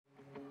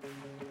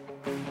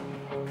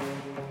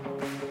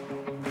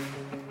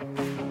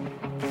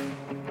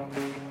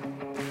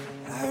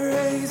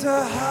praise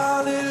a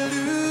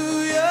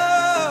hallelujah.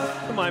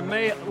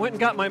 Went and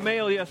got my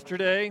mail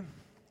yesterday. Is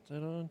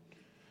that on?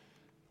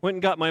 Went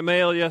and got my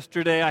mail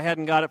yesterday. I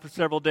hadn't got it for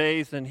several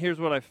days, and here's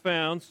what I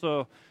found.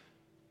 So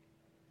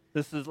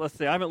this is, let's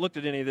see, I haven't looked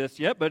at any of this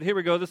yet, but here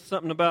we go. This is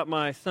something about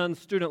my son's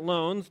student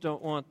loans.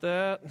 Don't want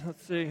that.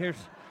 Let's see, here's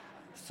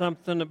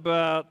something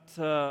about,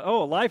 a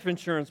life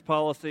insurance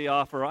policy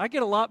offer. I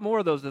get a lot more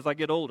of those as I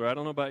get older. I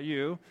don't know about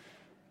you.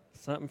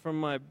 Something from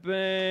my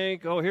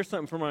bank. Oh, here's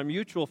something from my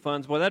mutual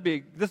funds. Boy,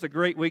 this is a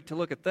great week to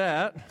look at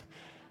that.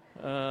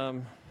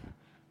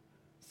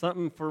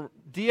 Something for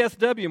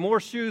DSW, more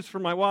shoes for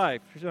my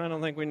wife. I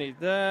don't think we need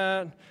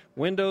that.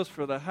 Windows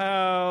for the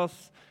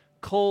house.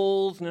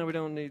 Kohl's, no, we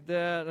don't need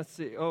that. Let's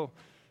see. Oh,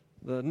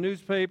 the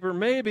newspaper,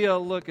 maybe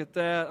I'll look at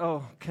that.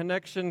 Oh,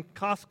 connection,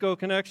 Costco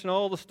connection,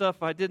 all the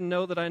stuff I didn't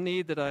know that I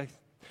need that I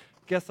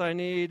guess I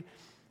need.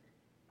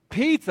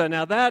 Pizza,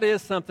 now that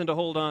is something to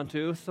hold on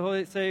to,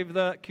 so save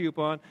that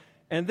coupon.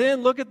 And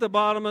then look at the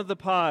bottom of the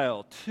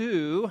pile.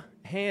 2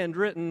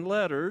 handwritten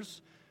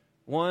letters.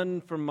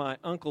 One from my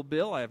Uncle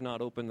Bill, I have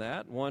not opened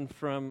that. One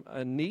from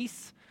a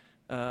niece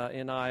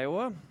in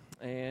Iowa.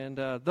 And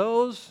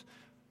those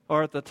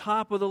are at the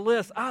top of the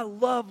list. I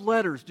love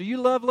letters. Do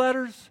you love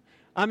letters?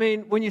 I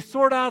mean, when you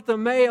sort out the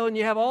mail and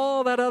you have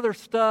all that other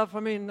stuff, I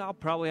mean, I'll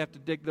probably have to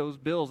dig those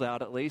bills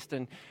out at least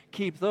and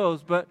keep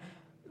those. But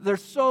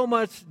there's so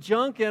much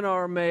junk in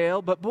our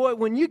mail. But boy,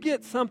 when you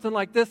get something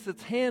like this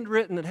that's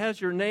handwritten, that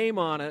has your name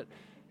on it,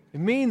 it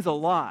means a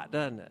lot,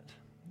 doesn't it?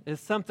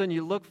 It's something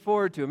you look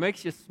forward to. It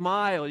makes you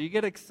smile. You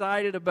get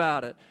excited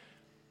about it.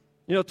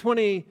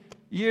 20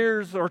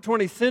 years or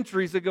 20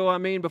 centuries ago,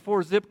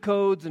 before zip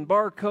codes and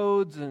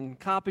barcodes and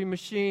copy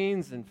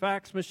machines and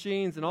fax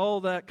machines and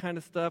all that kind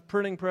of stuff,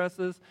 printing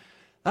presses,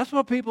 that's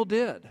what people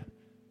did.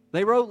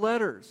 They wrote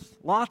letters,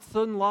 lots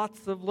and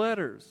lots of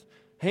letters,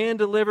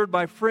 hand-delivered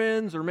by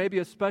friends or maybe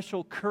a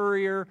special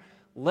courier.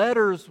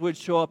 Letters would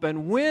show up,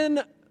 and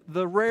when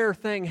the rare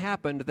thing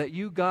happened that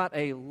you got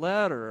a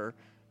letter,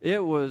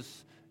 it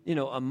was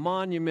a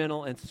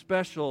monumental and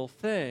special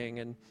thing.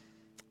 And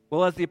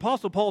well, as the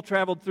Apostle Paul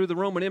traveled through the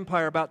Roman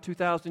Empire about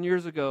 2,000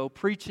 years ago,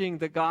 preaching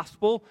the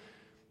gospel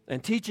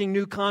and teaching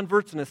new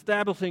converts and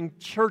establishing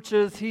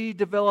churches, he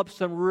developed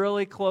some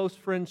really close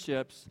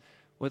friendships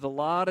with a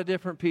lot of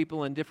different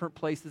people in different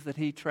places that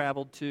he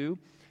traveled to.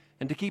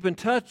 And to keep in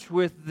touch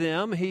with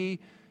them,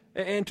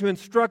 and to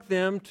instruct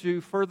them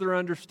to further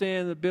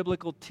understand the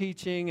biblical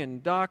teaching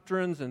and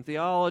doctrines and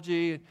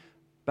theology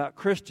about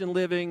Christian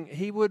living,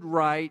 he would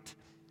write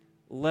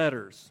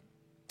letters.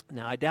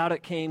 Now, I doubt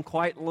it came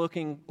quite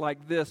looking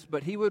like this,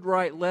 but he would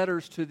write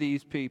letters to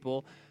these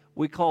people.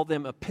 We call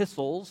them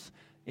epistles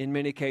in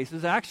many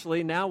cases.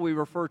 Actually, now we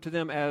refer to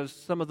them as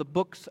some of the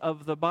books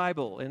of the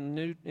Bible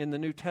in the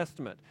New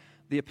Testament.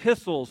 The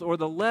epistles, or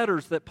the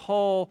letters that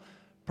Paul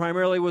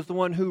primarily was the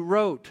one who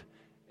wrote.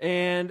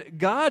 And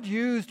God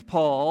used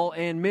Paul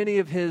and many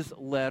of his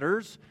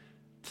letters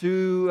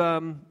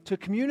to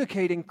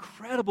communicate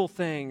incredible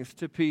things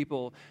to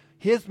people.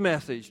 His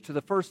message to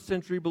the first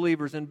century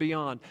believers and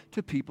beyond,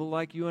 to people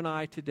like you and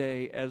I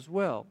today as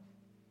well.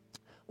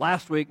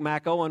 Last week,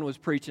 Mac Owen was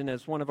preaching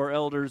as one of our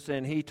elders,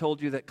 and he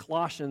told you that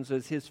Colossians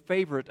is his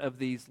favorite of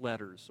these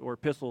letters or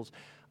epistles.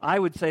 I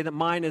would say that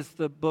mine is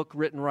the book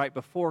written right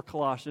before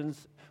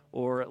Colossians,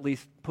 or at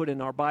least put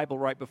in our Bible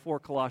right before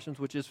Colossians,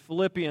 which is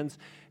Philippians.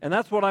 And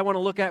that's what I want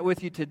to look at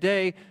with you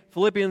today.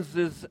 Philippians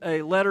is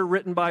a letter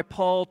written by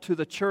Paul to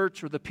the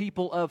church or the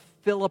people of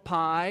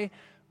Philippi,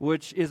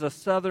 which is a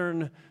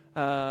southern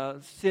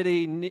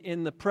city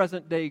in the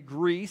present-day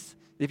Greece.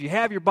 If you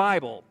have your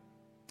Bible,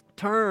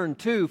 turn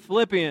to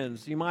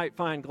Philippians. You might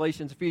find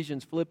Galatians,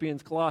 Ephesians,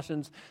 Philippians,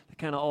 Colossians,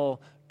 kind of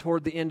all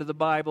toward the end of the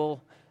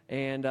Bible.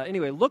 And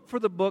anyway, look for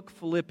the book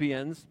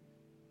Philippians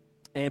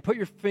and put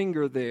your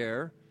finger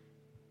there.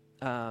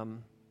 As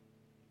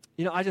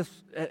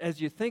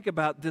you think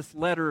about this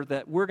letter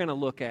that we're going to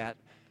look at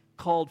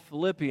called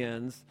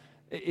Philippians,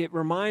 it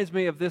reminds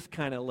me of this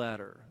kind of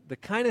letter. The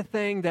kind of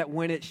thing that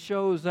when it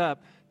shows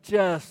up,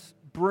 just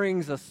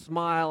brings a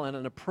smile and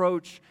an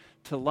approach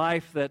to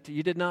life that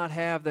you did not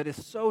have that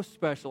is so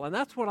special. And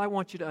that's what I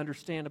want you to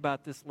understand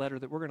about this letter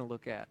that we're going to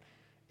look at.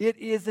 It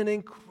is an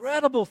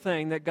incredible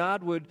thing that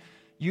God would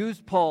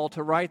use Paul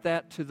to write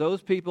that to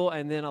those people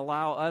and then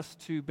allow us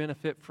to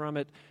benefit from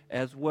it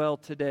as well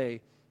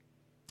today.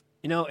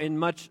 In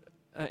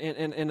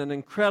an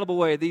incredible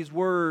way, these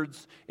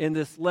words in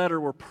this letter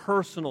were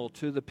personal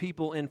to the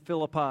people in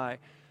Philippi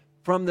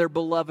from their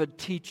beloved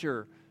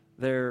teacher,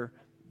 their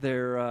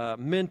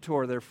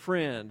mentor, their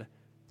friend.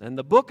 And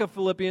the book of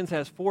Philippians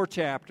has 4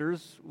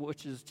 chapters,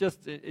 which is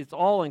it's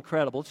all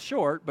incredible. It's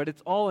short, but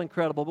it's all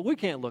incredible. But we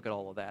can't look at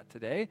all of that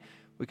today.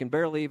 We can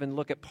barely even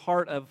look at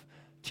part of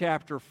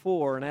chapter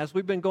 4. And as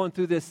we've been going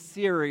through this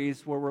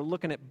series where we're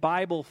looking at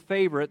Bible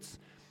favorites,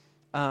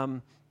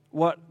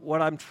 what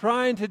I'm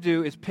trying to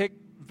do is pick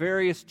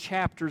various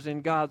chapters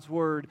in God's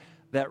Word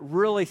that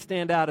really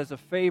stand out as a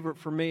favorite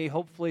for me,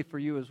 hopefully for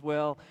you as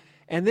well,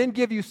 and then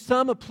give you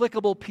some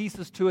applicable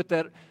pieces to it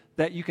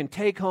that you can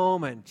take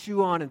home and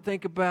chew on and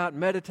think about,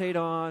 meditate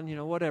on,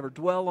 whatever,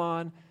 dwell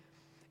on,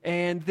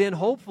 and then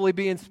hopefully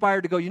be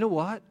inspired to go, you know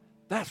what?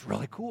 That's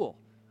really cool.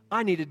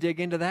 I need to dig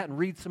into that and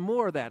read some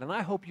more of that. And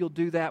I hope you'll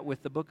do that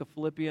with the book of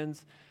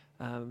Philippians,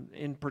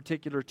 in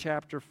particular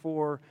chapter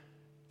 4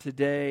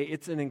 today.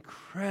 It's an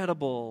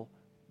incredible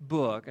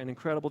book, an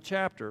incredible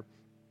chapter.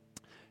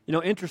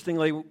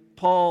 Interestingly,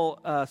 Paul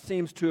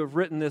seems to have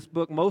written this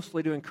book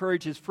mostly to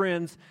encourage his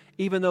friends,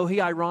 even though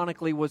he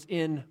ironically was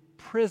in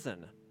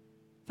prison.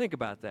 Think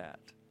about that.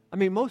 I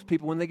mean, most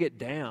people, when they get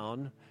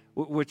down,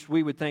 which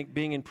we would think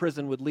being in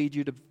prison would lead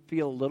you to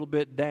feel a little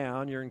bit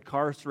down, you're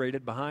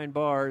incarcerated behind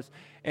bars,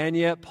 and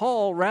yet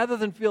Paul, rather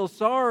than feel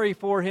sorry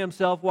for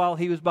himself while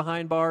he was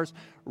behind bars,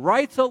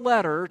 writes a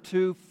letter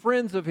to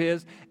friends of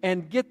his,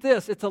 and get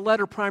this, it's a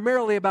letter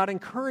primarily about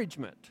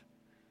encouragement,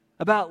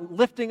 about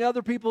lifting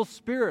other people's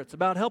spirits,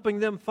 about helping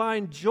them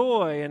find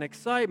joy and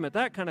excitement,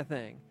 that kind of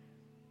thing.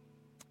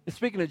 And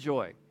speaking of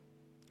joy,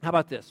 how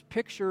about this?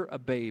 Picture a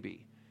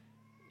baby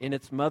in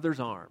its mother's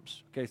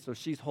arms. Okay, so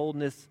she's holding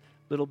this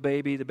little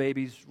baby. The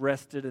baby's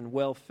rested and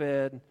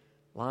well-fed,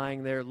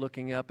 lying there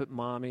looking up at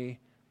mommy.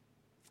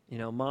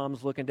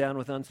 Mom's looking down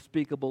with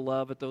unspeakable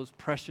love at those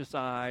precious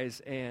eyes,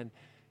 and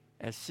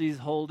as she's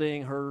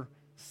holding her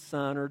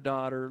son or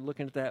daughter,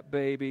 looking at that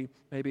baby,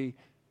 maybe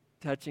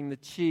touching the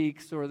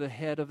cheeks or the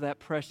head of that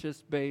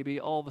precious baby,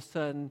 all of a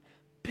sudden,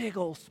 big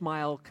old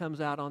smile comes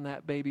out on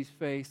that baby's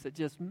face that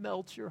just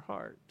melts your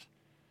heart.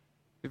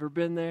 You ever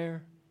been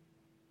there?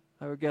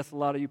 I would guess a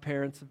lot of you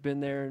parents have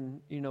been there,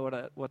 and you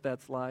know what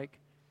that's like.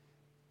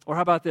 Or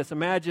how about this?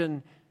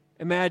 Imagine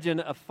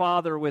a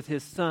father with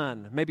his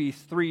son. Maybe he's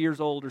 3 years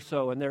old or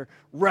so, and they're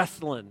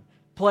wrestling,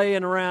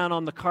 playing around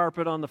on the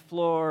carpet on the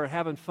floor,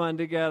 having fun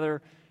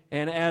together.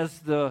 And as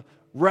the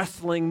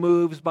wrestling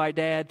moves by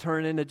dad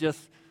turn into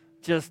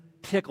just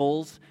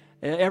tickles,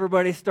 and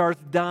everybody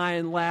starts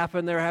dying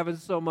laughing. They're having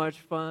so much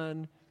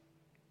fun.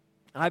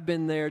 I've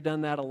been there,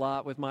 done that a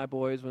lot with my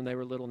boys when they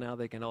were little. Now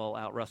they can all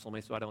out-wrestle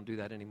me, so I don't do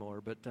that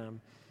anymore.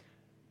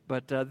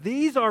 But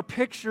these are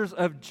pictures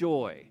of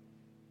joy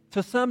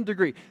to some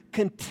degree.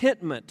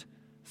 Contentment,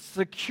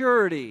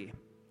 security,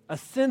 a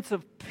sense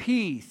of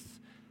peace.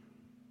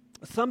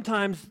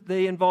 Sometimes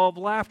they involve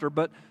laughter,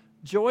 but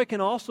joy can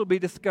also be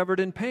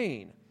discovered in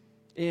pain,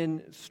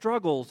 in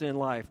struggles in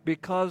life,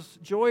 because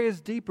joy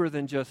is deeper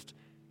than just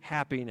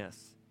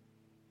happiness.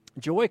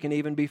 Joy can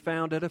even be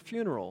found at a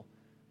funeral,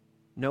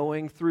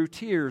 knowing through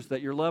tears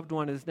that your loved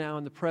one is now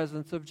in the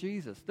presence of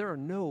Jesus. There are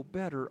no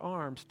better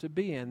arms to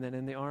be in than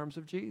in the arms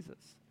of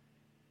Jesus.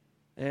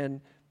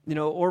 And,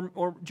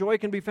 or joy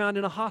can be found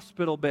in a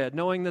hospital bed,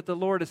 knowing that the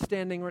Lord is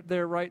standing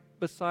there right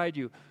beside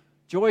you.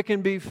 Joy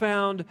can be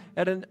found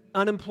at an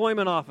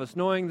unemployment office,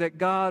 knowing that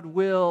God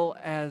will,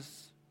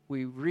 as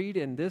we read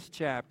in this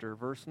chapter,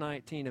 verse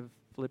 19 of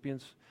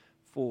Philippians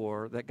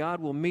 4, that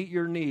God will meet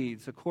your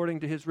needs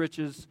according to His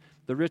riches,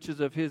 the riches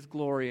of His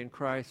glory in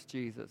Christ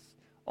Jesus.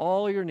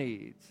 All your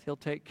needs, He'll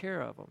take care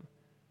of them.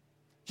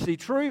 See,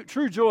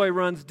 true joy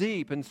runs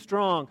deep and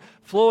strong,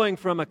 flowing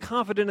from a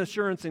confident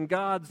assurance in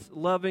God's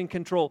loving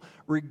control.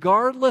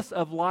 Regardless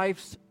of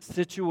life's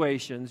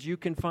situations, you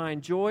can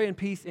find joy and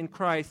peace in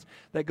Christ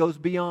that goes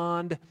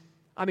beyond,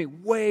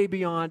 way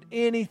beyond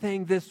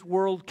anything this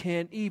world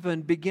can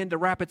even begin to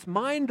wrap its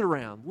mind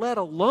around, let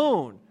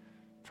alone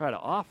try to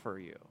offer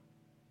you.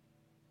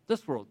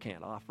 This world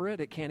can't offer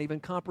it. It can't even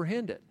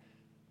comprehend it.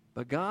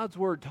 But God's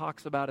Word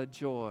talks about a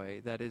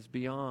joy that is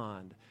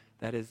beyond,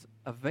 that is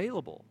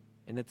available,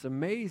 and it's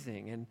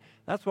amazing. And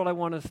that's what I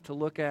want us to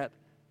look at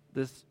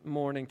this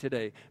morning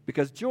today,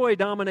 because joy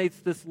dominates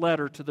this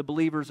letter to the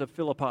believers of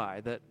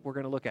Philippi that we're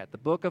going to look at, the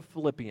book of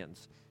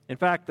Philippians. In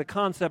fact, the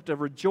concept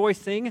of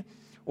rejoicing,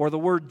 or the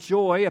word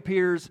joy,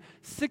 appears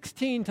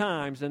 16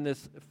 times in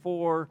this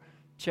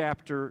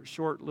 4-chapter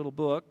short little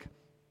book,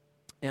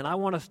 and I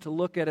want us to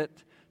look at it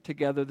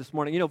together this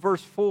morning.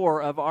 Verse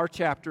 4 of our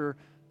chapter,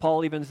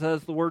 Paul even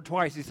says the word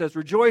twice. He says,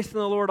 rejoice in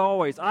the Lord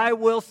always. I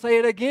will say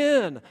it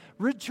again,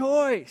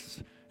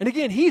 rejoice. And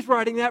again, he's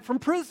writing that from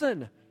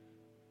prison.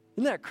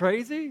 Isn't that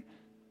crazy?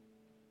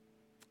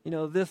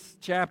 This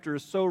chapter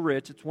is so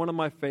rich. It's one of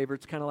my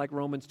favorites, kind of like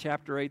Romans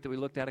chapter 8 that we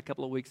looked at a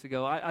couple of weeks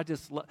ago. I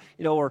just,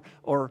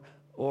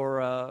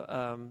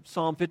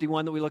 Psalm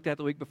 51 that we looked at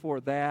the week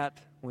before that,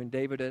 when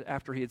David,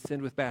 after he had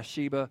sinned with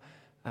Bathsheba,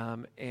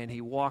 and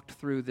he walked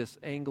through this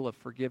angle of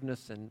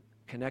forgiveness and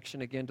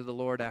connection again to the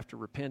Lord after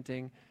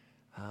repenting,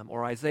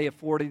 or Isaiah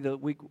 40 the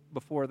week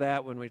before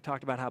that when we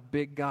talked about how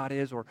big God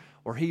is, or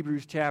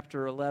Hebrews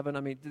chapter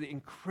 11. The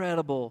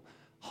incredible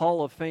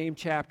Hall of Fame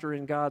chapter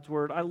in God's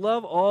Word. I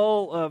love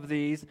all of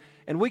these,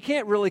 and we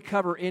can't really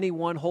cover any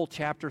one whole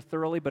chapter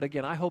thoroughly, but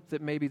again, I hope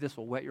that maybe this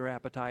will whet your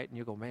appetite and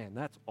you'll go, man,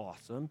 that's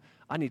awesome.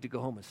 I need to go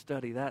home and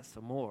study that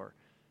some more.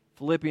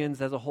 Philippians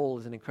as a whole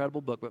is an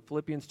incredible book, but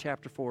Philippians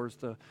chapter 4 is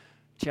the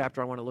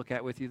chapter I want to look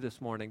at with you this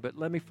morning. But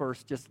let me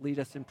first just lead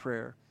us in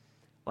prayer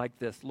like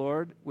this.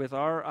 Lord, with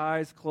our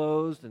eyes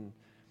closed and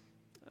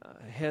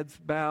heads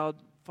bowed,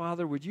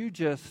 Father, would you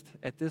just,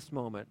 at this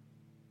moment,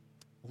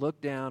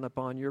 look down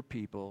upon your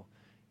people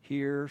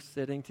here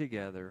sitting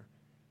together,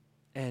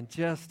 and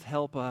just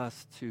help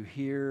us to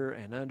hear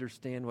and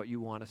understand what you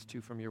want us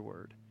to from your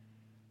word.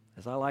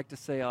 As I like to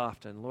say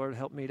often, Lord,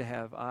 help me to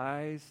have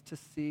eyes to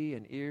see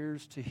and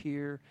ears to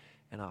hear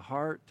and a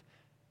heart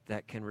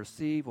that can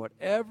receive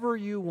whatever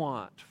you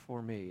want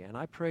for me. And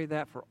I pray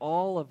that for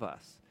all of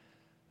us,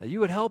 that you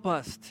would help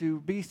us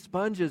to be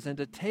sponges and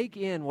to take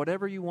in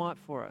whatever you want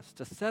for us,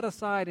 to set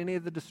aside any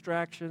of the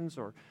distractions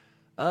or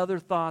other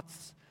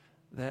thoughts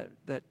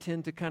that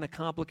tend to kind of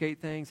complicate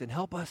things, and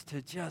help us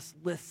to just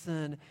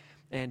listen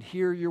and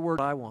hear your word.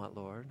 I want,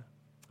 Lord.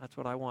 That's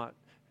what I want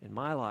in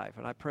my life.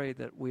 And I pray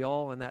that we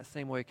all in that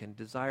same way can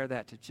desire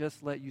that, to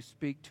just let you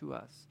speak to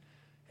us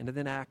and to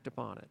then act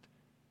upon it.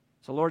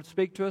 So, Lord,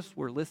 speak to us.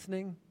 We're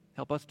listening.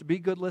 Help us to be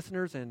good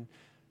listeners and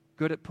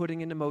good at putting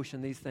into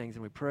motion these things.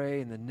 And we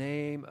pray in the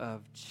name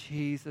of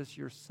Jesus,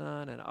 your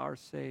Son and our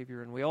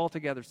Savior. And we all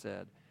together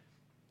said,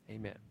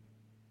 amen.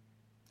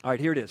 All right,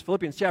 here it is.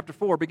 Philippians chapter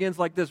 4 begins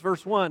like this,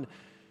 verse 1.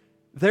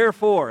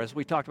 Therefore, as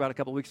we talked about a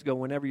couple of weeks ago,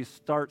 whenever you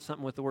start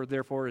something with the word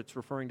therefore, it's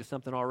referring to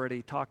something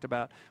already talked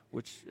about,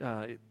 which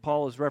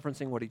Paul is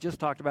referencing what he just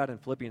talked about in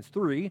Philippians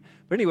 3.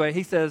 But anyway,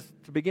 he says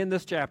to begin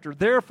this chapter,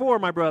 therefore,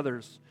 my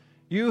brothers,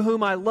 you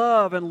whom I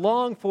love and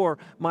long for,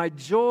 my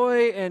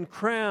joy and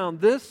crown,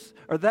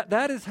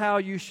 that is how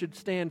you should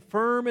stand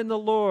firm in the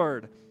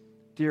Lord,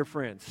 dear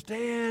friends.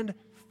 Stand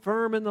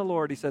firm in the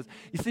Lord, he says.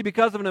 You see,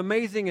 because of an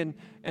amazing and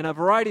a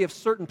variety of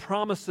certain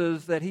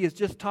promises that he has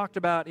just talked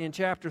about in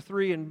chapter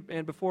 3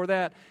 and before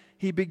that,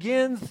 he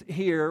begins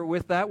here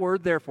with that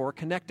word, therefore,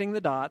 connecting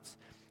the dots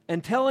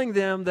and telling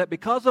them that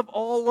because of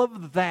all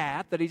of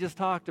that he just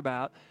talked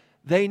about,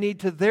 they need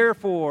to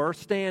therefore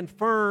stand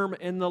firm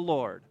in the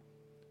Lord.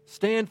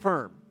 Stand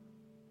firm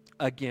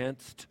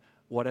against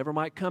whatever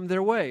might come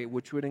their way,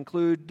 which would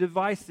include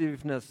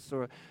divisiveness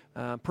or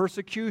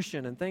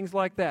persecution and things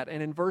like that.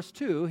 And in verse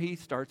 2, he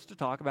starts to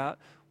talk about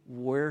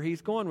where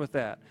he's going with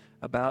that,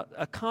 about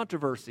a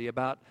controversy,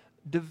 about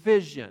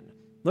division.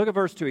 Look at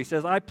verse 2. He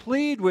says, I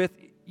plead with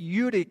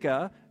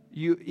Euodia,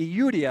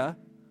 I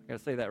got to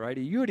say that right,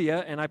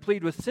 Euodia, and I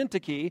plead with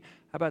Syntyche.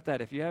 How about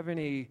that? If you have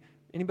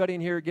anybody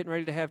in here getting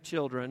ready to have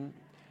children,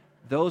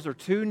 those are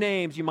two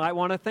names you might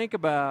want to think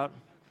about.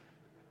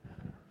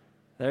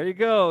 There you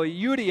go,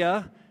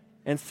 Euodia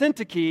and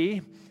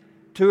Syntyche,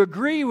 to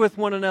agree with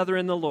one another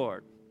in the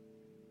Lord.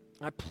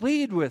 I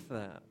plead with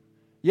them.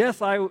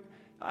 Yes, I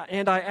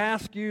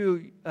ask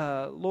you,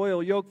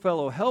 loyal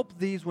yokefellow, help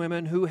these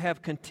women who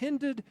have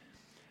contended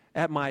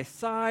at my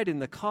side in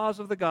the cause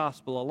of the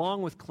gospel,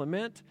 along with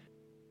Clement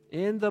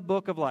in the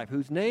book of life,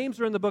 whose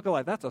names are in the book of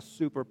life. That's a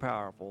super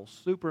powerful,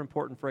 super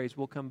important phrase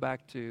we'll come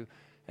back to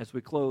as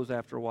we close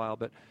after a while.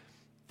 But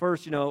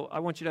first, I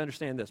want you to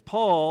understand this.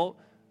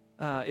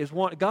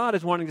 God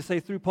is wanting to say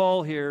through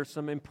Paul here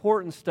some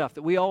important stuff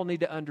that we all need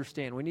to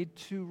understand. We need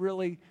to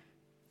really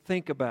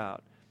think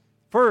about.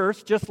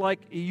 First, just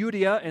like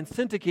Euodia and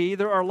Syntyche,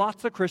 there are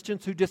lots of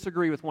Christians who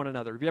disagree with one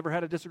another. Have you ever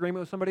had a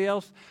disagreement with somebody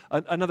else?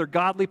 Another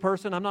godly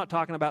person? I'm not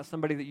talking about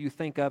somebody that you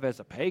think of as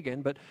a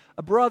pagan, but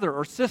a brother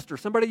or sister,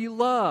 somebody you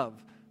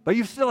love, but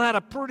you've still had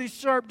a pretty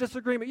sharp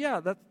disagreement. Yeah,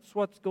 that's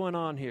what's going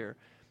on here.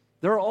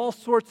 There are all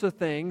sorts of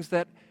things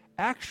that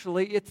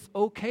actually it's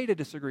okay to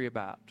disagree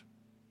about.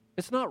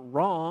 It's not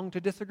wrong to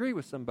disagree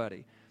with somebody.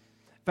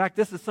 In fact,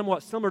 this is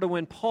somewhat similar to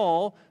when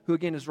Paul, who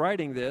again is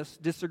writing this,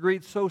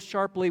 disagreed so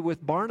sharply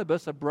with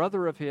Barnabas, a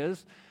brother of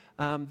his,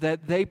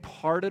 that they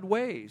parted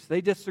ways.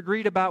 They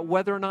disagreed about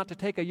whether or not to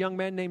take a young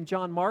man named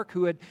John Mark,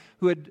 who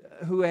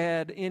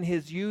had in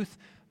his youth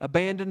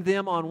abandoned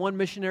them on one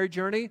missionary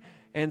journey,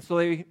 and so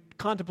they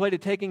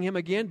contemplated taking him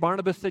again.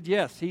 Barnabas said,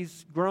 yes,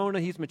 he's grown,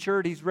 he's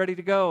matured, he's ready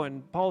to go.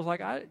 And Paul's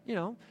like,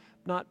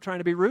 not trying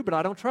to be rude, but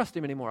I don't trust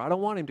him anymore. I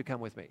don't want him to come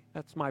with me.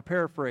 That's my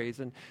paraphrase.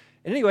 And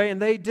anyway, and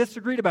they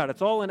disagreed about it.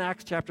 It's all in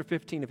Acts chapter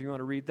 15 if you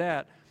want to read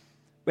that.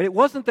 But it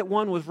wasn't that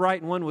one was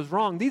right and one was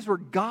wrong. These were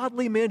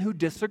godly men who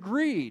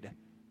disagreed.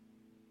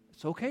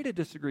 It's okay to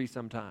disagree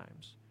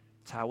sometimes.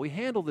 It's how we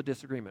handle the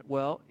disagreement.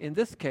 Well, in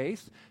this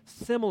case,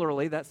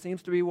 similarly, that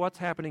seems to be what's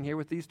happening here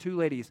with these two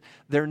ladies.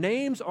 Their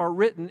names are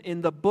written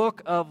in the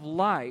book of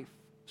life,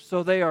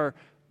 so they are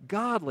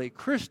godly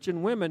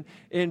Christian women.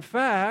 In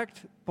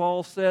fact,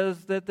 Paul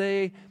says that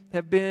they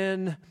have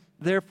been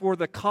there for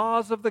the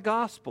cause of the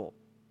gospel.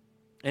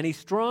 And he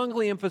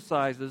strongly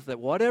emphasizes that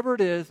whatever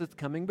it is that's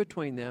coming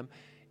between them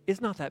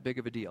is not that big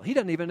of a deal. He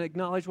doesn't even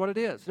acknowledge what it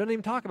is. He doesn't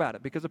even talk about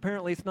it because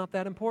apparently it's not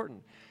that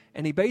important.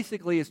 And he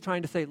basically is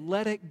trying to say,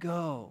 let it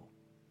go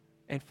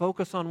and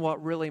focus on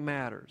what really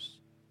matters.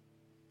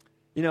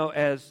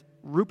 As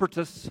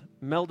Rupertus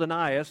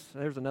Meldonius,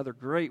 there's another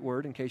great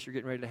word in case you're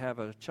getting ready to have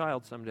a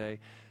child someday.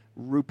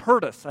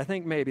 Rupertus, I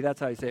think maybe that's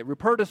how you say it.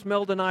 Rupertus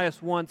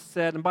Meldonius once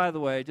said, and by the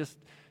way,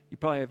 you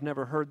probably have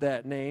never heard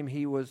that name.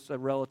 He was a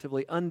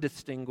relatively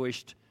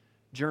undistinguished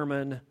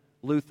German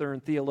Lutheran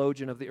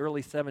theologian of the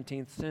early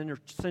 17th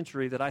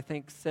century that I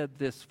think said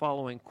this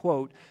following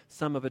quote.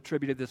 Some have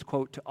attributed this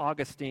quote to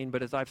Augustine,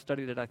 but as I've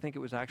studied it, I think it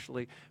was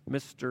actually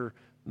Mr.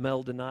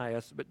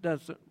 Meldonius, but it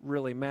doesn't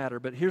really matter.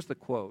 But here's the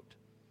quote.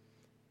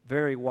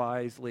 very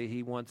wisely,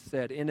 he once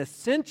said, in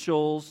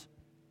essentials,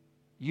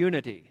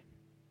 unity.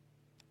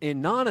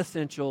 In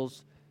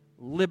non-essentials,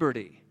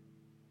 liberty.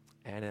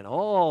 And in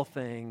all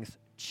things,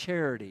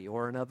 charity,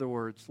 or in other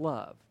words,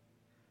 love.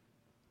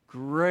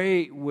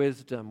 Great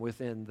wisdom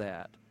within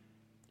that.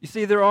 You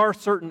see, there are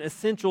certain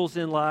essentials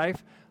in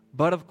life,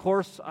 but of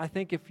course, I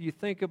think if you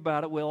think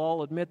about it, we'll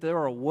all admit there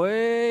are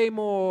way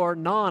more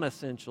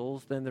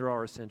non-essentials than there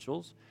are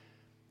essentials.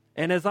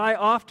 And as I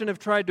often have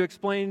tried to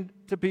explain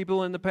to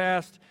people in the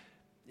past,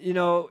 you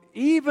know,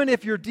 even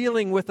if you're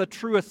dealing with a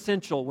true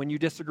essential when you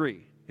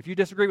disagree, if you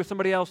disagree with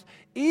somebody else,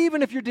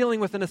 even if you're dealing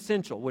with an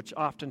essential, which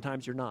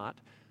oftentimes you're not,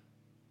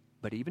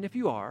 but even if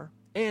you are,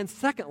 and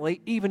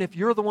secondly, even if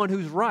you're the one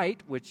who's right,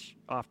 which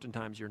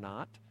oftentimes you're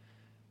not,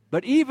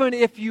 but even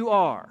if you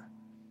are,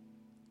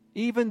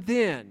 even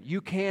then you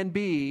can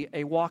be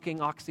a walking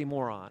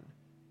oxymoron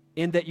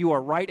in that you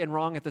are right and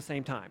wrong at the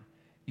same time.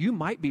 You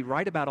might be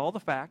right about all the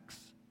facts.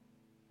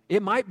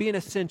 It might be an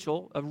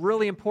essential, a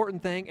really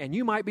important thing, and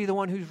you might be the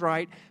one who's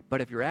right, but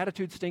if your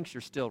attitude stinks,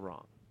 you're still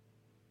wrong.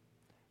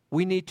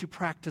 We need to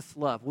practice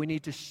love. We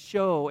need to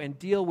show and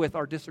deal with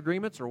our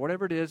disagreements or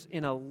whatever it is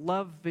in a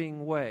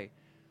loving way.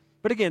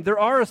 But again, there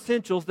are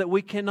essentials that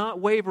we cannot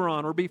waver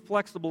on or be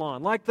flexible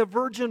on, like the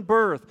virgin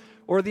birth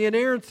or the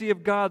inerrancy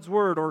of God's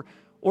word,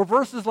 or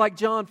verses like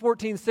John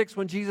 14:6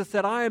 when Jesus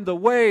said, I am the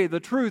way, the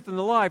truth, and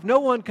the life.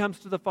 No one comes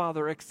to the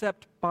Father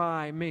except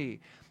by me.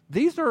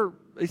 These are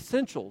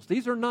essentials.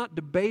 These are not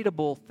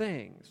debatable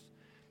things.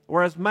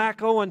 Or as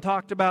Mac Owen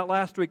talked about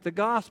last week, the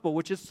gospel,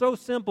 which is so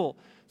simple,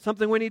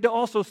 something we need to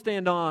also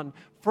stand on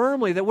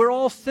firmly, that we're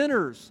all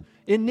sinners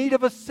in need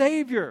of a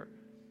Savior,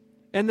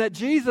 and that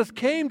Jesus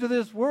came to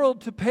this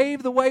world to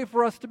pave the way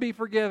for us to be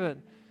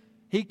forgiven.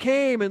 He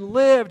came and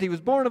lived. He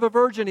was born of a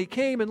virgin. He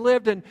came and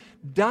lived and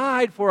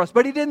died for us.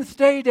 But He didn't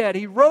stay dead.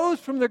 He rose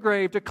from the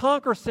grave to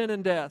conquer sin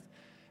and death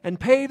and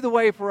pave the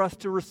way for us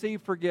to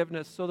receive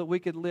forgiveness so that we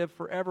could live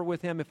forever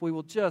with Him if we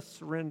will just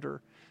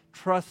surrender,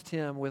 trust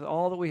Him with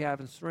all that we have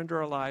and surrender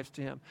our lives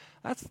to Him.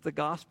 That's the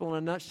gospel in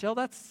a nutshell.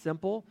 That's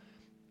simple,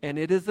 and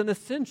it is an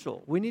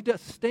essential. We need to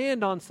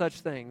stand on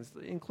such things,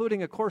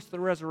 including, of course, the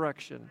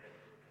resurrection.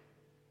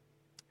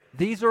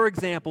 These are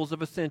examples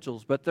of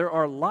essentials, but there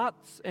are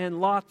lots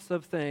and lots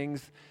of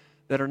things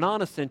that are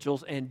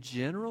non-essentials, and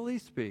generally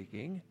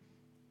speaking,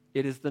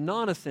 it is the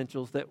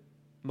non-essentials that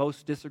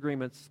most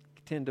disagreements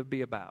tend to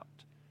be about.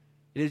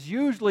 It is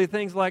usually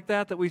things like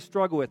that we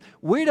struggle with.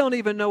 We don't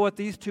even know what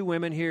these two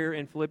women here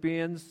in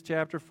Philippians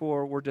chapter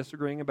 4 were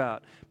disagreeing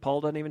about. Paul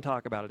doesn't even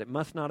talk about it. It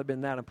must not have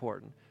been that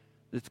important.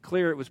 It's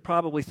clear it was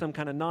probably some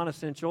kind of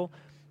non-essential,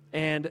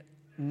 and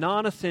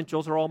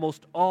non-essentials are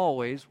almost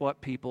always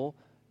what people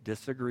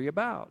disagree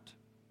about.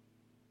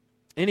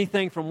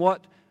 Anything from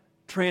what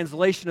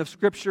translation of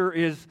Scripture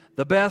is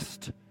the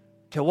best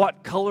to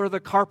what color the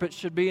carpet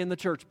should be in the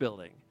church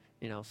building.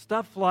 You know,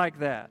 stuff like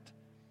that.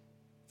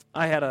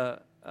 I've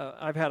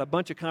had a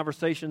bunch of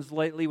conversations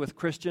lately with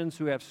Christians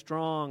who have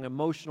strong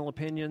emotional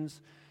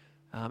opinions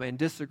and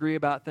disagree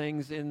about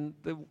things in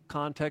the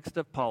context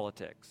of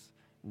politics.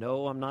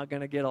 No, I'm not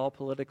going to get all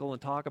political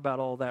and talk about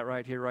all that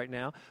right here, right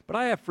now. But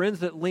I have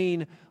friends that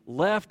lean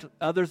left,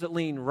 others that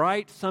lean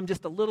right, some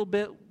just a little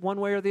bit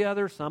one way or the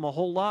other, some a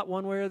whole lot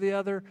one way or the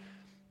other.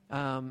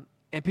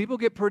 And people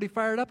get pretty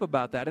fired up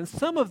about that. And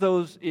some of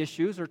those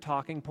issues or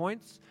talking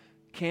points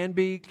can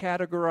be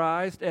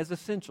categorized as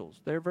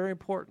essentials. They're very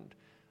important.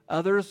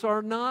 Others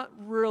are not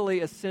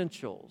really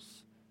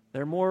essentials.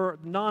 They're more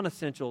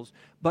non-essentials.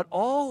 But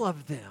all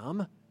of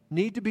them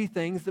need to be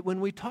things that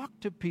when we talk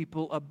to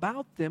people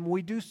about them,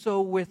 we do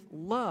so with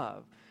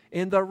love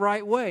in the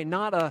right way,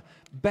 not a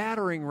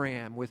battering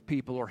ram with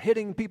people or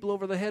hitting people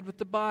over the head with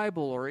the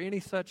Bible or any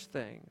such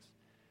things.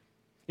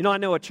 You know, I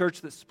know a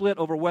church that split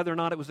over whether or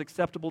not it was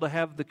acceptable to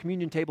have the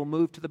communion table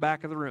moved to the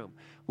back of the room.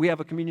 We have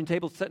a communion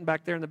table sitting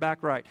back there in the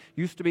back right.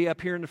 Used to be up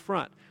here in the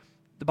front.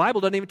 The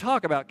Bible doesn't even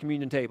talk about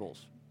communion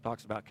tables. It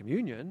talks about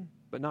communion,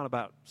 but not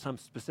about some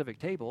specific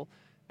table.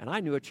 And I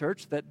knew a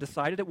church that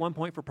decided at one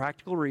point for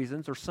practical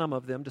reasons, or some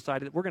of them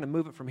decided that we're going to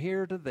move it from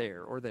here to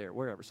there or there,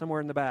 wherever,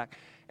 somewhere in the back.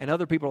 And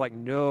other people are like,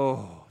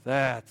 no,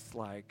 that's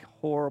like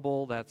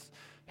horrible, that's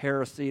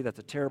heresy, that's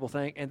a terrible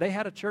thing. And they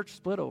had a church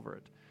split over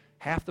it.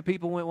 Half the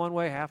people went one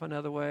way, half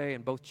another way,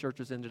 and both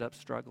churches ended up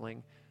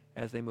struggling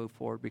as they moved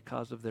forward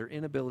because of their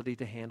inability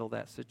to handle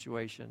that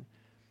situation.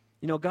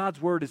 You know,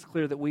 God's word is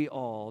clear that we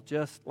all,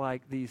 just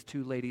like these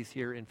two ladies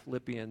here in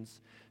Philippians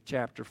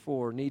chapter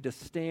 4, need to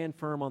stand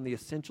firm on the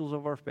essentials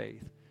of our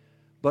faith,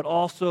 but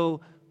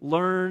also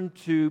learn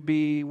to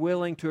be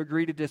willing to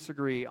agree to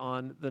disagree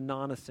on the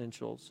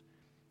non-essentials.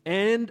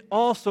 And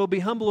also be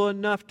humble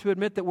enough to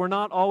admit that we're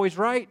not always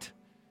right.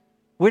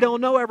 We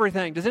don't know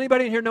everything. Does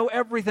anybody in here know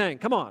everything?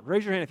 Come on,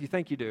 raise your hand if you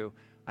think you do.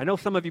 I know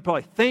some of you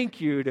probably think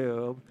you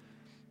do,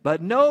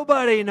 but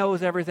nobody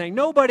knows everything.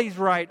 Nobody's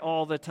right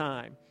all the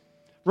time.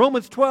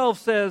 Romans 12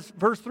 says,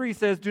 verse 3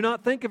 says, do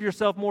not think of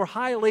yourself more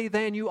highly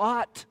than you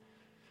ought.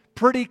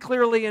 Pretty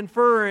clearly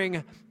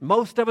inferring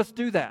most of us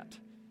do that.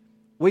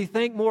 We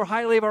think more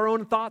highly of our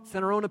own thoughts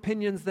and our own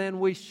opinions than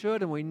we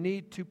should, and we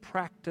need to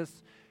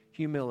practice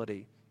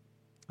humility.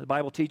 The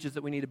Bible teaches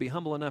that we need to be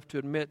humble enough to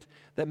admit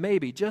that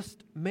maybe,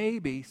 just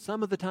maybe,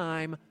 some of the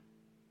time,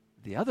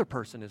 the other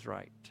person is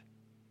right.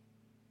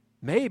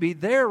 Maybe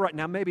they're right.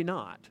 Now, maybe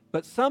not.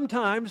 But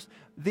sometimes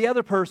the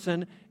other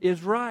person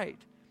is right.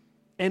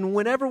 And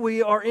whenever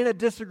we are in a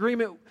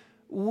disagreement,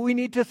 we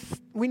need to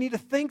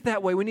think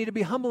that way. We need to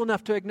be humble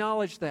enough to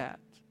acknowledge that.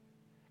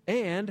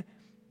 And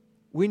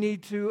we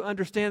need to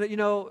understand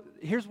that,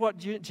 here's what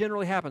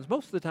generally happens.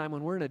 Most of the time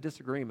when we're in a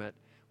disagreement,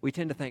 we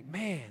tend to think,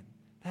 man,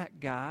 that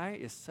guy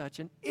is such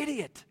an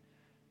idiot.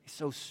 He's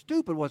so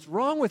stupid. What's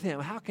wrong with him?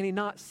 How can he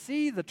not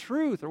see the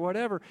truth or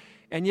whatever?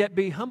 And yet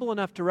be humble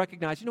enough to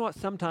recognize,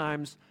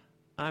 sometimes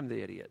I'm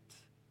the idiot.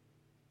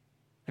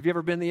 Have you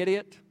ever been the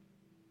idiot?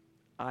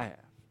 I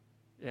have.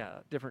 Yeah,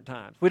 different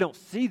times. We don't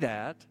see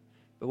that,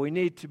 but we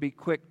need to be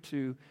quick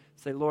to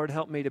say, Lord,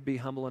 help me to be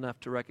humble enough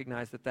to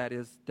recognize that that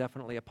is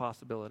definitely a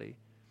possibility.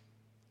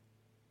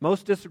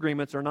 Most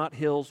disagreements are not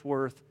hills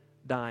worth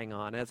dying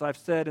on. As I've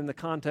said in the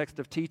context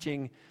of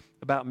teaching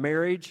about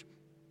marriage,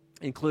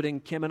 including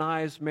Kim and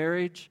I's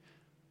marriage,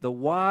 the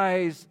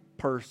wise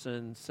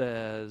person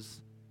says,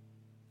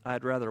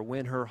 I'd rather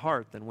win her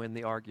heart than win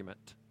the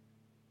argument.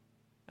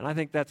 And I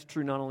think that's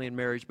true not only in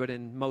marriage, but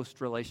in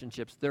most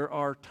relationships. There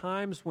are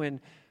times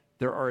when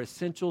there are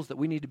essentials that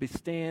we need to be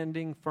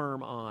standing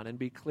firm on and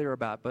be clear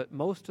about. But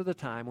most of the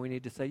time we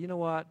need to say, you know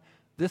what?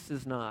 This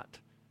is not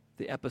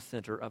the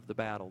epicenter of the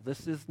battle.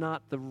 This is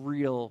not the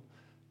real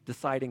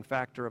deciding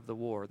factor of the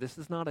war. This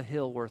is not a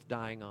hill worth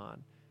dying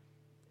on.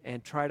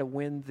 And try to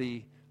win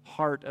the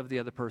heart of the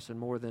other person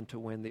more than to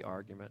win the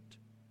argument.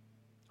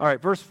 All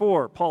right, verse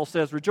 4, Paul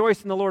says,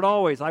 rejoice in the Lord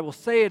always. I will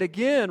say it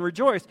again,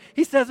 rejoice.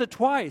 He says it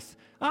twice.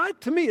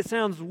 To me, it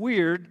sounds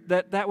weird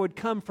that would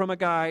come from a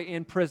guy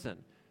in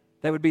prison.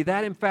 That would be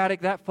that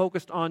emphatic, that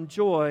focused on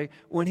joy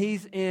when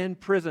he's in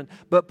prison.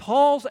 But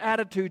Paul's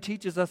attitude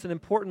teaches us an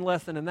important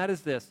lesson, and that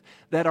is this,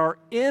 that our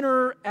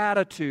inner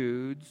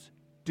attitudes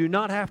do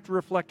not have to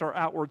reflect our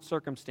outward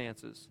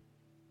circumstances.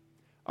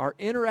 Our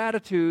inner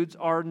attitudes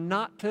are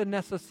not to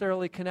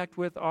necessarily connect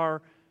with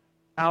our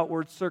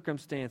outward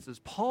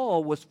circumstances.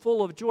 Paul was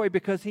full of joy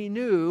because he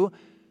knew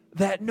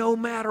that no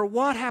matter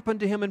what happened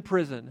to him in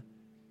prison,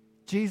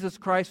 Jesus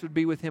Christ would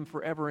be with him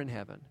forever in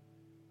heaven.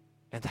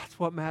 And that's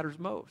what matters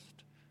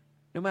most.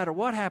 No matter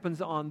what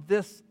happens on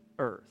this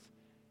earth,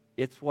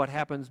 it's what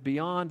happens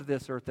beyond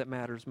this earth that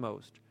matters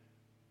most.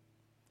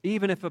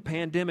 Even if a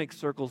pandemic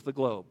circles the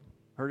globe.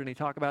 Heard any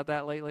talk about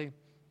that lately?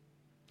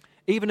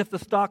 Even if the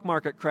stock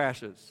market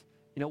crashes,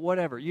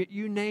 whatever,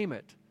 you name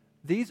it.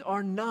 These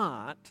are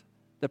not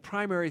the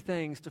primary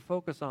things to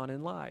focus on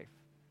in life.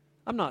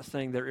 I'm not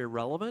saying they're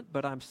irrelevant,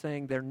 but I'm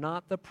saying they're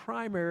not the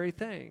primary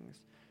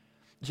things.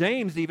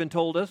 James even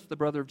told us, the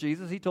brother of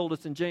Jesus, he told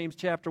us in James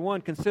chapter 1,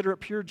 consider it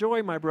pure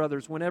joy, my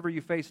brothers, whenever you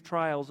face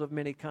trials of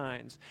many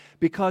kinds,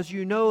 because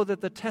you know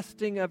that the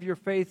testing of your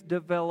faith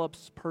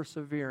develops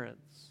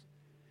perseverance.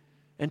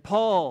 And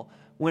Paul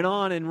went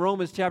on in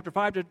Romans chapter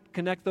 5 to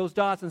connect those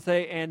dots and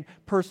say, and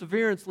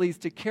perseverance leads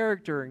to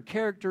character, and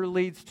character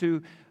leads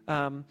to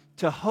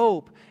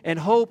hope, and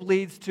hope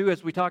leads to,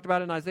 as we talked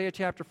about in Isaiah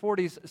chapter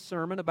 40's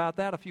sermon about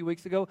that a few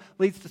weeks ago,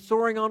 leads to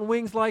soaring on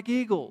wings like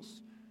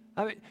eagles.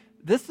 I mean,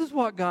 this is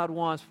what God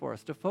wants for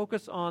us, to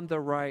focus on the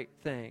right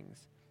things.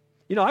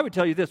 I would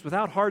tell you this,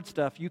 without hard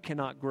stuff, you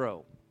cannot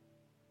grow.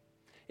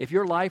 If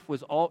your life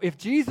was if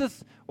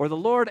Jesus or the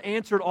Lord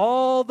answered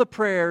all the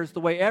prayers the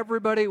way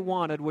everybody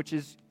wanted, which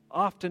is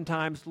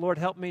oftentimes, Lord,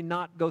 help me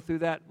not go through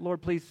that.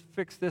 Lord, please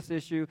fix this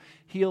issue,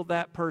 heal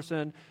that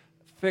person,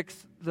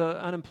 fix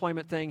the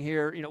unemployment thing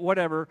here,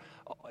 whatever.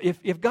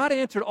 If God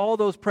answered all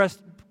those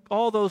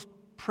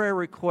prayer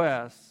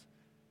requests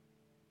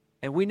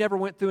and we never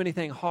went through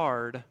anything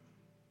hard,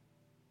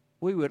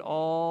 we would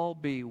all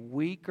be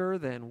weaker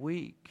than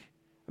weak.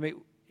 I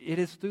mean, it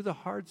is through the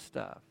hard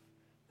stuff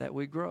that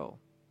we grow.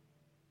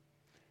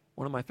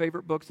 One of my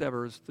favorite books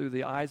ever is Through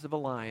the Eyes of a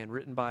Lion,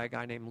 written by a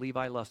guy named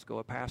Levi Lusko,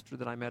 a pastor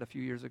that I met a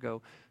few years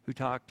ago,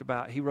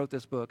 he wrote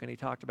this book, and he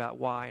talked about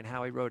why and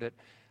how he wrote it.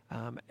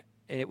 And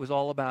it was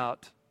all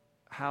about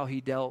how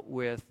he dealt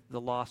with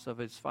the loss of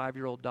his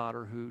 5-year-old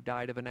daughter who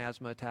died of an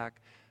asthma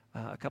attack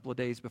a couple of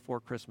days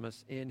before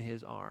Christmas in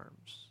his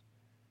arms,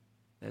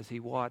 as he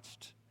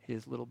watched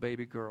his little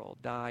baby girl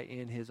die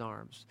in his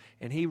arms.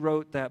 And he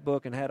wrote that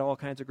book and had all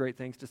kinds of great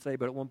things to say,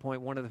 but at one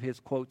point, one of his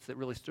quotes that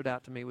really stood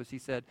out to me was he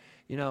said,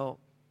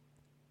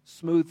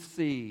 smooth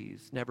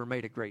seas never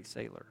made a great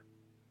sailor.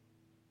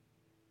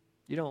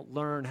 You don't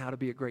learn how to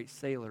be a great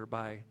sailor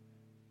by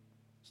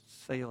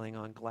sailing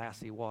on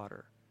glassy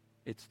water.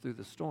 It's through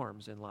the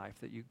storms in life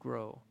that you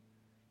grow.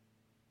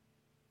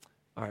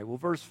 All right, well,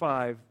 verse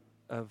 5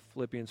 of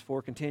Philippians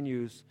 4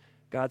 continues.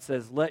 God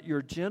says, let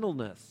your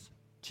gentleness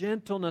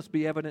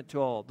be evident to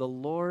all. The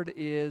Lord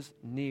is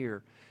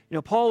near.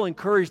 Paul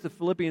encouraged the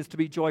Philippians to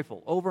be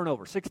joyful over and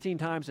over, 16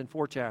 times in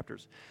 4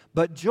 chapters.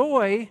 But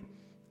joy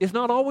is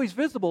not always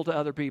visible to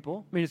other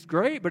people. I mean, it's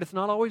great, but it's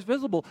not always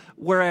visible.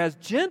 Whereas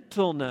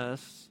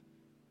gentleness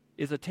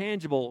is a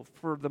tangible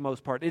for the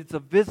most part. It's a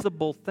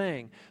visible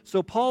thing.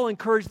 So Paul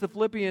encouraged the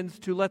Philippians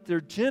to let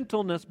their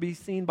gentleness be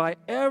seen by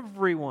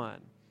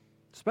everyone,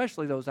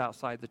 especially those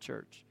outside the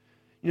church.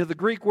 You know, the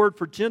Greek word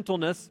for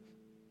gentleness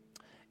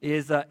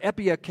is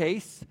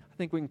epiakes. I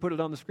think we can put it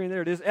on the screen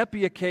there. It is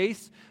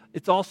epiakes.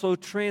 It's also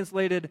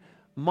translated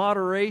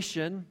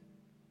moderation,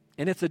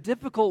 and it's a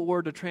difficult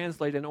word to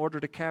translate in order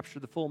to capture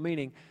the full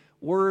meaning.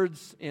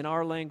 Words in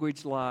our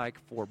language like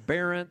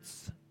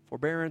forbearance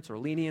or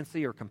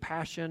leniency or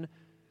compassion,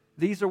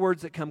 these are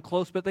words that come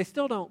close, but they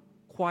still don't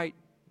quite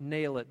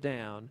nail it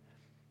down.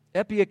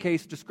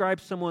 Epiakes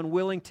describes someone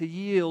willing to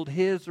yield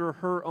his or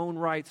her own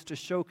rights to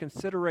show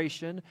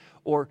consideration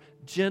or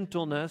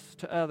gentleness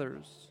to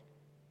others.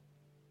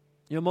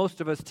 You know,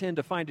 most of us tend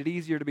to find it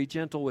easier to be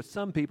gentle with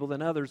some people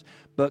than others,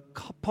 but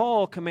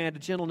Paul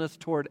commanded gentleness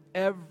toward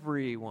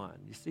everyone.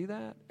 You see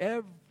that?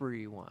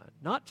 Everyone.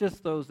 Not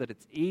just those that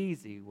it's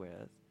easy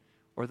with,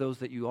 or those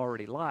that you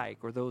already like,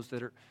 or those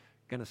that are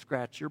going to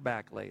scratch your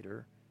back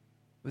later,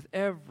 with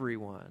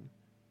everyone.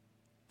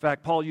 In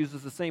fact, Paul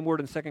uses the same word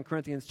in 2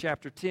 Corinthians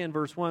chapter 10,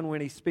 verse 1,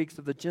 when he speaks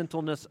of the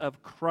gentleness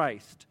of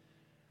Christ.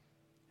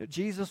 That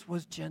Jesus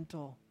was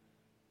gentle.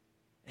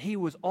 He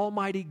was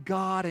Almighty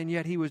God, and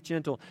yet he was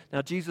gentle.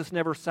 Now, Jesus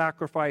never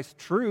sacrificed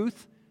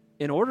truth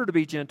in order to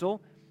be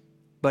gentle,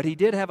 but he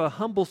did have a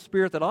humble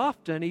spirit that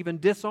often even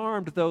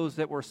disarmed those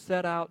that were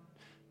set out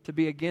to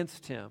be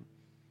against him.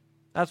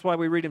 That's why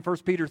we read in 1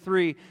 Peter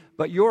 3,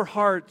 but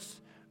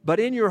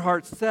in your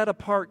hearts set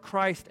apart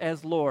Christ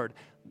as Lord.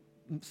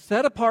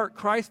 Set apart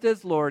Christ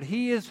as Lord.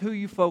 He is who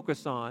you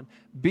focus on.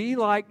 Be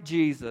like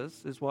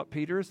Jesus, is what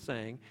Peter is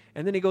saying.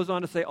 And then he goes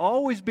on to say,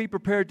 always be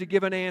prepared to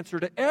give an answer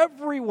to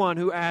everyone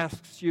who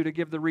asks you to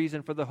give the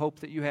reason for the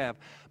hope that you have.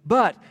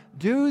 But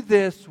do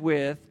this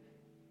with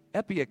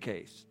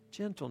epiakes,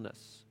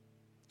 gentleness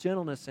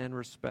and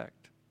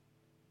respect.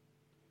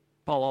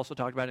 Paul also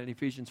talked about it in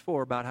Ephesians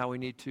 4 about how we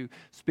need to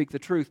speak the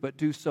truth, but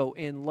do so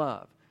in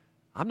love.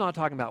 I'm not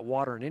talking about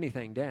watering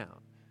anything down.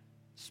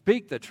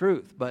 Speak the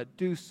truth, but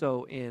do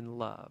so in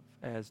love,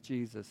 as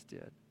Jesus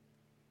did.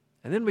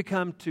 And then we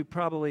come to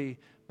probably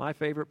my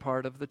favorite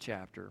part of the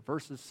chapter,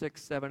 verses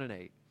 6, 7, and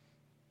 8.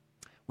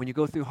 When you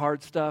go through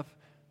hard stuff,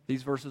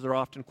 these verses are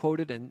often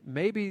quoted, and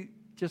maybe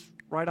just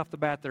right off the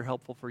bat they're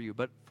helpful for you.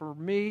 But for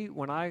me,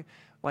 when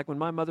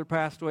my mother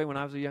passed away when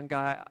I was a young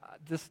guy,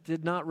 this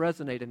did not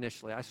resonate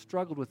initially. I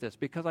struggled with this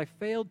because I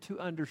failed to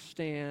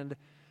understand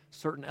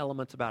certain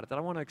elements about it that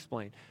I want to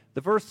explain.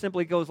 The verse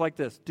simply goes like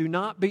this: do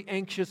not be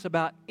anxious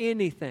about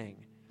anything,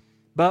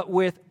 but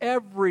with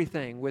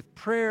everything, with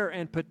prayer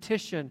and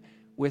petition,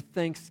 with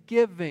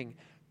thanksgiving,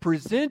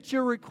 present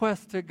your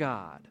request to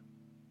God.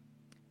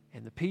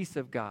 And the peace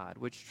of God,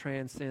 which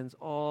transcends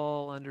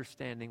all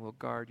understanding, will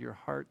guard your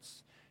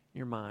hearts,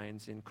 your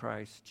minds in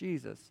Christ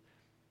Jesus.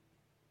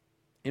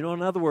 You know,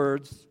 in other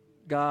words,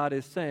 God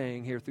is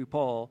saying here through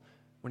Paul,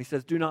 when he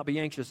says do not be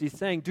anxious, he's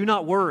saying do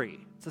not worry.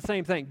 It's the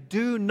same thing.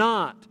 Do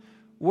not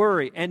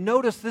worry. And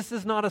notice this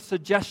is not a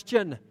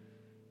suggestion.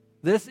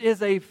 This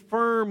is a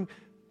firm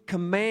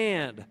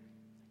command.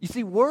 You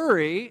see,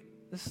 worry,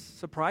 this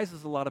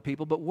surprises a lot of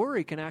people, but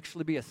worry can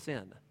actually be a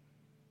sin.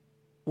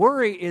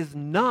 Worry is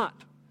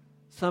not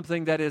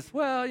something that is,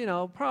 well, you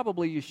know,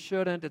 probably you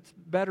shouldn't. It's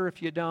better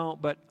if you don't,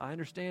 but I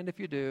understand if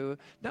you do.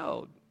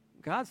 No,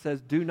 God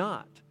says do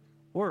not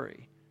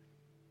worry.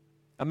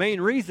 A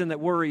main reason that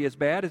worry is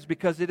bad is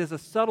because it is a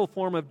subtle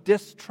form of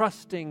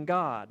distrusting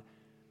God.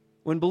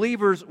 When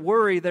believers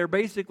worry, they're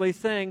basically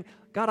saying,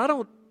 God, I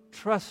don't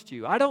trust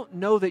you. I don't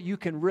know that you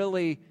can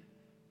really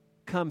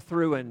come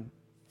through and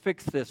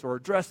fix this or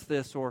address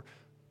this or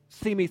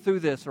see me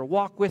through this or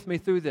walk with me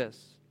through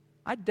this.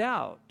 I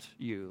doubt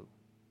you.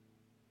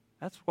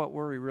 That's what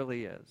worry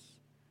really is.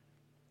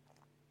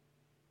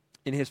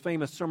 In his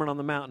famous Sermon on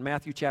the Mount in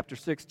Matthew chapter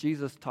 6,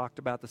 Jesus talked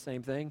about the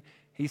same thing.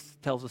 He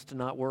tells us to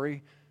not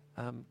worry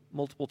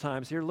multiple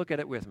times here. Look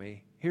at it with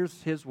me.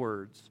 Here's his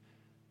words.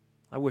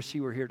 I wish he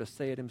were here to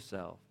say it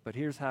himself, but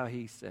here's how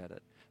he said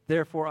it.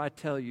 Therefore, I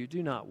tell you,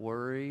 do not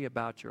worry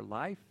about your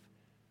life,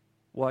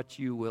 what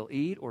you will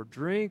eat or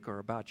drink, or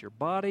about your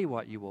body,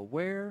 what you will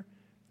wear.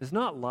 Is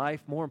not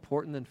life more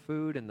important than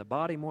food, and the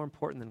body more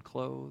important than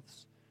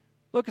clothes?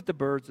 Look at the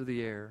birds of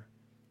the air.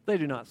 They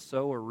do not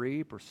sow or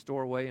reap or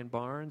store away in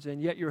barns,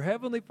 and yet your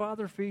heavenly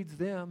Father feeds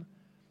them.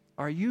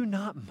 Are you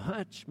not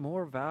much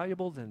more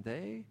valuable than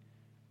they?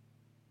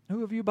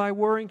 Who of you by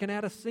worrying can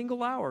add a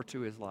single hour to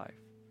his life?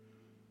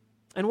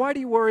 And why do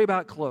you worry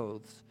about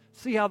clothes?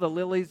 See how the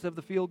lilies of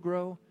the field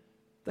grow?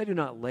 They do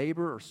not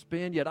labor or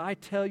spin, yet I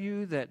tell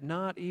you that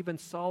not even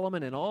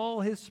Solomon in all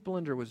his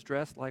splendor was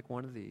dressed like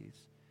one of these.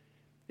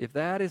 If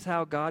that is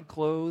how God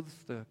clothes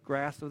the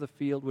grass of the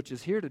field, which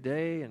is here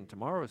today and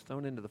tomorrow is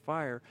thrown into the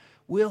fire,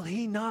 will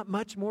he not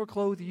much more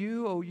clothe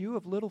you, O you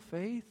of little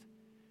faith?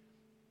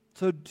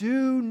 So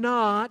do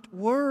not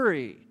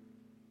worry,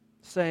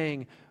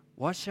 saying,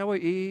 what shall we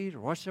eat, or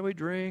what shall we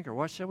drink, or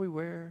what shall we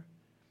wear?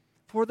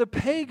 For the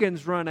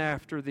pagans run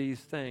after these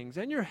things,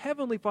 and your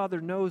heavenly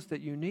Father knows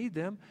that you need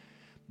them.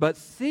 But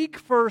seek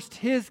first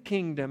His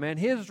kingdom and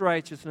His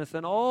righteousness,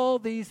 and all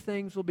these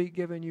things will be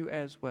given you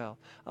as well.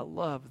 I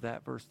love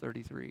that, verse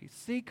 33.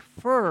 Seek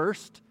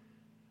first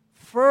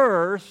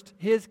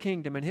His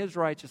kingdom and His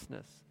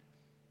righteousness,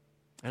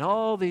 and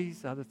all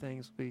these other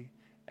things will be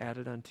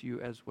added unto you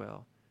as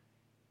well.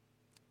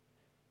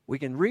 We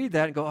can read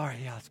that and go, all right,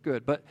 yeah, that's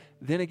good. But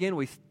then again,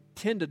 we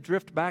tend to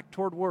drift back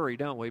toward worry,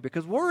 don't we?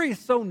 Because worry is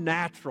so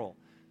natural.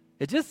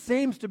 It just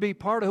seems to be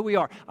part of who we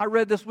are. I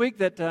read this week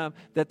that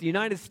the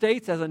United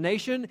States as a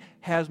nation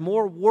has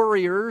more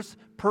worriers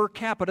per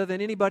capita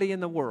than anybody in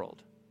the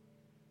world.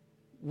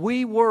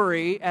 We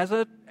worry as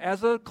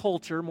a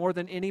culture more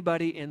than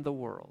anybody in the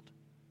world.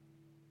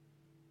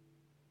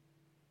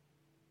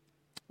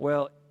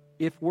 Well,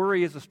 if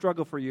worry is a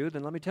struggle for you,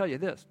 then let me tell you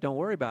this. Don't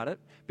worry about it,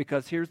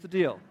 because here's the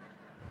deal.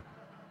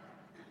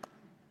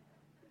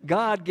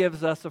 God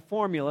gives us a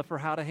formula for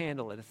how to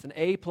handle it. It's an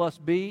A plus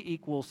B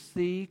equals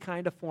C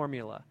kind of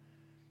formula.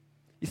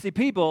 You see,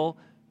 people,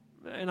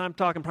 and I'm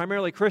talking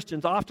primarily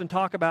Christians, often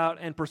talk about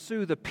and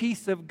pursue the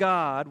peace of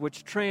God,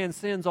 which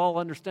transcends all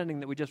understanding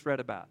that we just read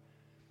about.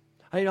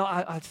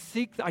 I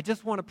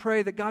just want to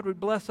pray that God would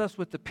bless us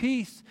with the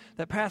peace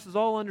that passes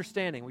all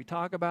understanding. We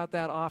talk about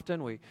that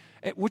often,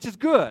 which is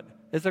good.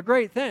 It's a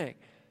great thing.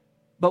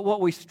 But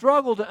what we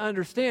struggle to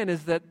understand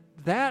is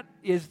that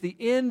is the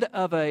end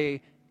of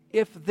a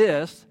if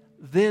this,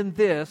 then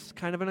this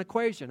kind of an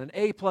equation. An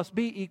A plus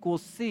B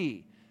equals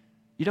C.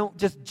 You don't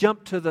just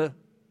jump to the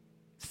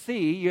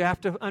C. You have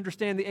to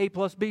understand the A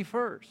plus B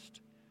first.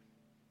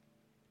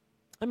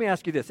 Let me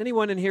ask you this.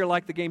 Anyone in here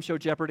like the game show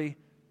Jeopardy?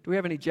 Do we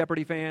have any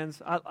Jeopardy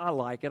fans? I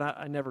like it.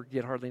 I never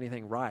get hardly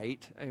anything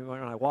right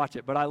when I watch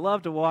it, but I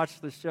love to watch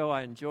the show.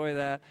 I enjoy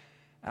that.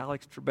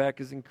 Alex Trebek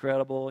is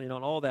incredible, and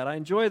all that. I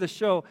enjoy the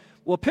show.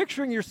 Well,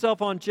 picturing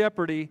yourself on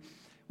Jeopardy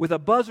with a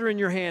buzzer in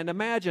your hand,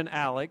 imagine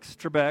Alex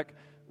Trebek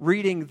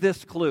reading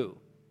this clue.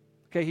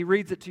 Okay, he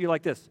reads it to you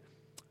like this.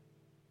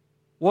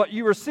 What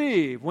you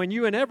receive when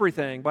you in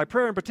everything, by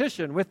prayer and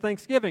petition, with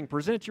thanksgiving,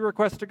 present your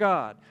request to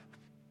God.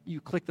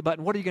 You click the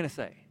button. What are you going to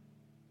say?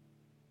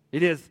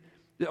 It is,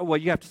 well,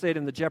 you have to say it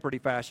in the Jeopardy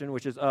fashion,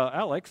 which is,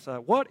 Alex,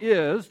 what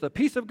is the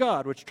peace of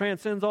God which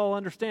transcends all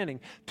understanding?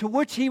 To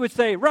which he would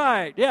say,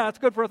 right, yeah, it's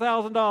good for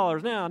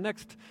 $1,000. Now,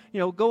 next,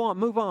 go on,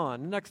 move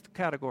on, next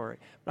category.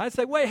 But I'd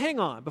say, wait, hang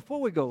on, before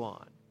we go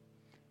on,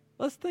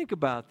 let's think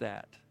about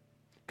that.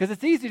 Because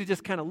it's easy to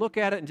just kind of look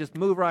at it and just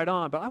move right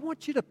on, but I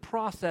want you to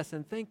process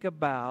and think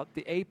about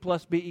the A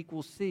plus B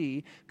equals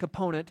C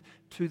component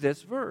to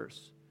this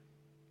verse.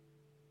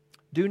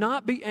 Do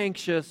not be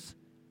anxious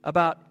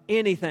about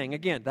anything.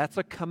 Again, that's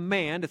a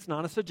command. It's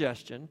not a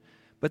suggestion.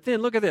 But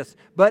then look at this.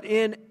 But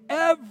in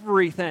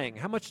everything.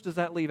 How much does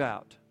that leave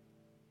out?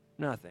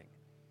 Nothing.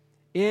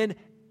 In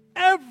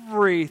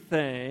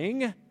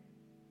everything,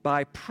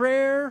 by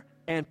prayer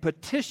and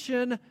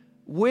petition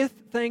with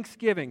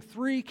thanksgiving.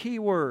 3 key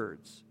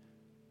words.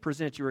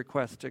 Present your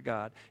request to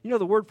God.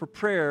 The word for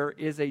prayer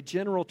is a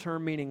general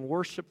term meaning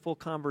worshipful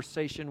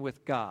conversation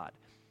with God.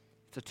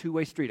 It's a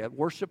two-way street, a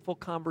worshipful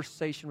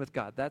conversation with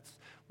God. That's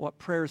what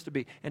prayer is to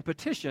be. And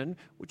petition,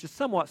 which is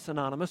somewhat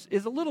synonymous,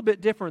 is a little bit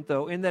different,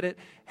 though, in that it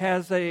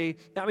has the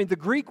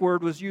Greek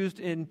word was used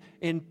in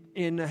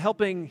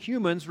helping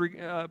humans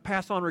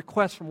pass on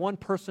requests from one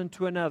person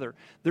to another.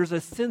 There's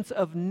a sense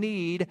of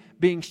need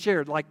being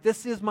shared, like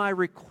this is my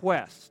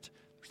request.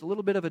 There's a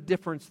little bit of a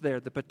difference there,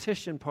 the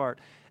petition part.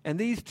 And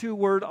these two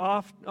words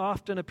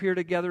often appear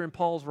together in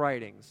Paul's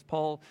writings.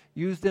 Paul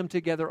used them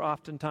together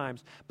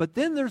oftentimes. But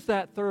then there's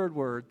that third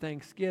word,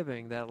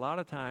 thanksgiving, that a lot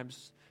of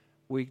times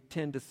we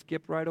tend to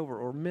skip right over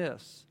or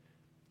miss.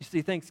 You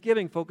see,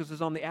 thanksgiving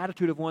focuses on the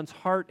attitude of one's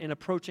heart in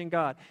approaching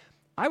God.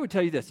 I would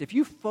tell you this, if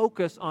you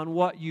focus on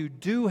what you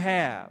do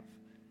have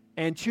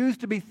and choose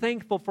to be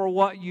thankful for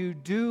what you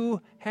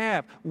do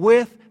have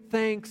with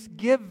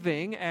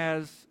thanksgiving,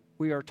 as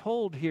we are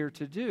told here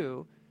to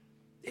do,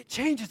 it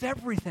changes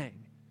everything.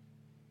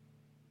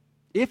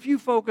 If you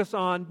focus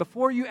on,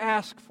 before you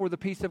ask for the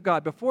peace of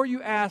God, before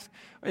you ask,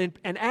 and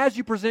as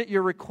you present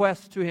your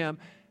request to Him,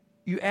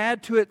 you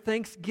add to it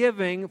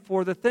thanksgiving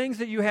for the things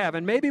that you have.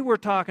 And maybe we're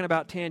talking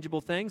about tangible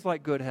things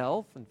like good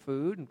health and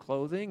food and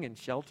clothing and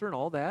shelter and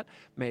all that.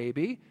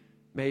 Maybe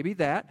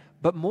that.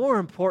 But more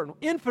important,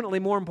 infinitely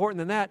more important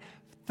than that,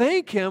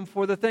 thank Him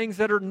for the things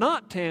that are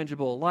not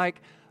tangible,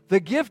 like the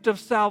gift of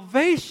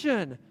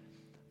salvation,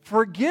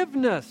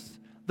 forgiveness,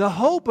 the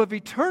hope of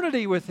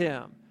eternity with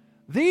Him.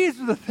 These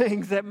are the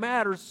things that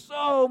matter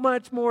so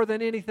much more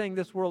than anything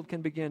this world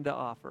can begin to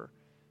offer.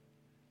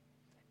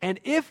 And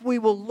if we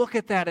will look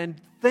at that and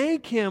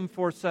thank Him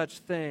for such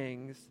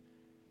things,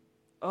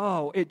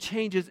 it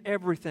changes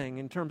everything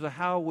in terms of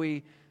how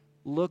we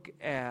look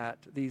at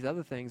these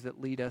other things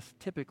that lead us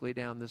typically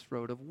down this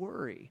road of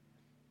worry.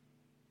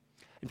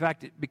 In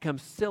fact, it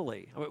becomes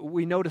silly.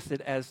 We notice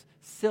it as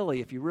silly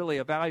if you really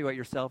evaluate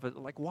yourself.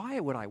 Like, why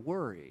would I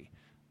worry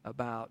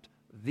about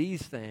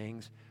these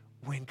things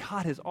when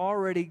God has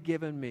already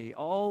given me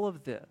all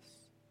of this?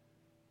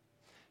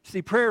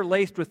 See, prayer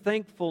laced with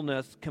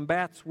thankfulness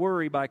combats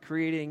worry by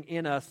creating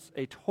in us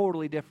a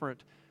totally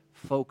different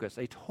focus,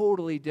 a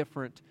totally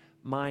different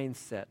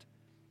mindset.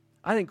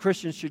 I think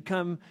Christians should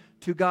come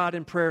to God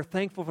in prayer,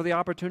 thankful for the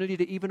opportunity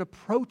to even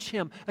approach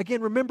Him.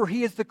 Again, remember,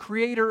 He is the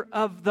creator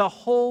of the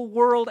whole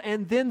world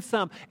and then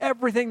some,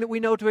 everything that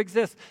we know to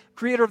exist.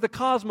 Creator of the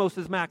cosmos,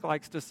 as Mac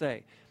likes to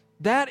say.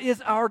 That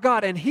is our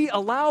God, and He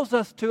allows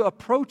us to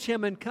approach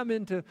Him and come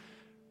into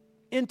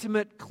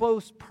intimate,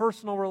 close,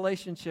 personal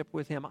relationship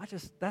with Him.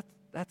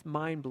 That's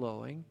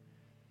mind-blowing.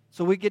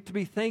 So we get to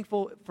be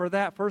thankful for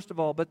that, first of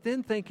all, but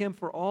then thank Him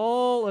for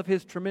all of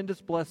His tremendous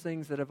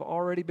blessings that have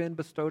already been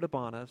bestowed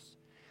upon us,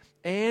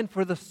 and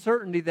for the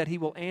certainty that He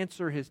will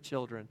answer His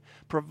children,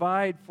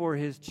 provide for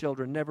His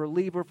children, never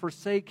leave or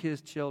forsake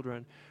His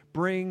children,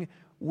 being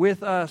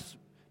with us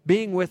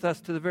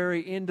to the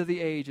very end of the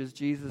age, as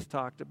Jesus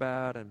talked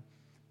about, and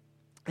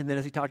then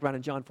as He talked about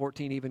in John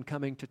 14, even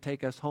coming to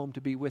take us home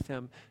to be with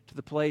Him to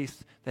the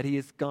place that He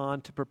has gone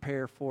to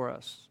prepare for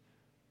us.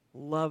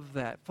 Love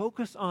that.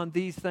 Focus on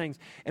these things.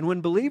 And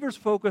when believers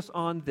focus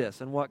on this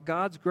and what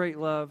God's great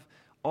love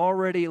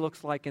already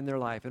looks like in their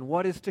life and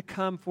what is to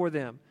come for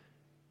them,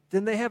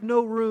 then they have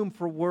no room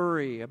for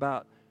worry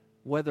about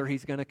whether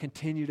He's going to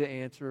continue to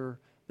answer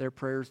their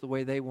prayers the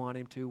way they want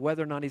Him to,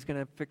 whether or not He's going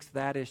to fix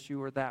that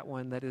issue or that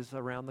one that is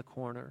around the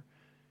corner.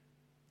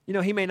 You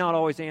know, He may not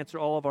always answer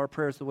all of our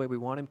prayers the way we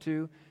want Him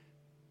to,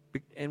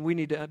 and we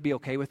need to be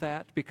okay with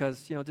that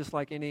because, you know, just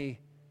like any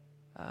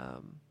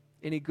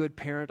good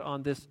parent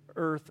on this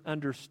earth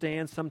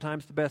understands,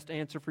 sometimes the best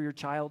answer for your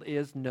child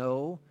is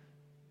no,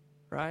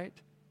 right?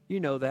 You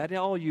know that.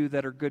 All you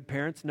that are good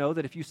parents know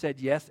that if you said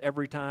yes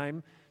every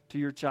time to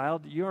your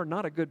child, you are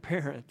not a good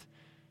parent.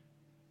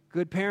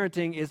 Good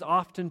parenting is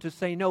often to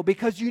say no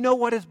because you know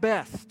what is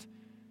best.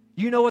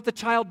 You know what the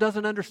child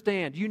doesn't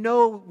understand. You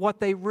know what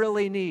they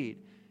really need.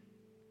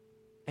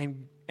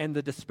 And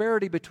the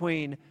disparity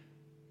between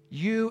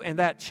you and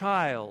that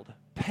child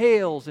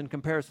pales in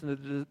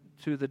comparison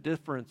to the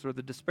difference or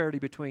the disparity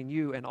between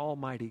you and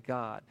Almighty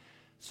God.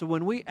 So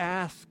when we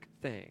ask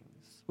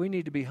things, we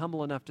need to be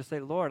humble enough to say,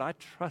 Lord, I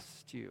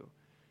trust you.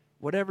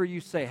 Whatever you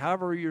say,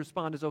 however you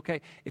respond is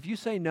okay. If you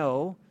say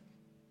no,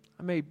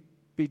 I may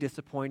be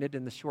disappointed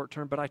in the short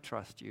term, but I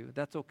trust you.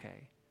 That's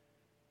okay.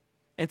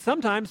 And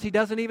sometimes He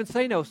doesn't even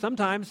say no.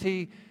 Sometimes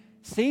He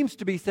seems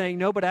to be saying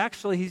no, but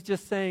actually He's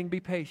just saying, be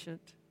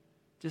patient.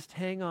 Just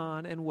hang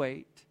on and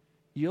wait.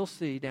 You'll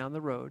see down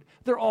the road.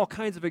 There are all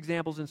kinds of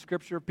examples in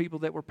Scripture of people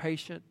that were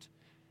patient,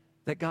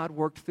 that God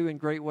worked through in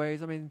great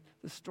ways. I mean,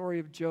 the story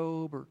of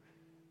Job or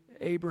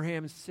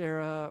Abraham and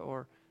Sarah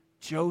or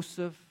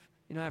Joseph,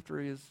 you know, after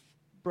his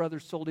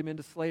brothers sold him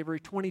into slavery,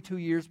 22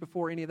 years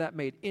before any of that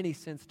made any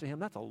sense to him.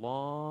 That's a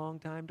long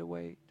time to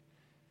wait.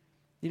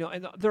 You know,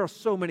 and there are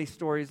so many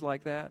stories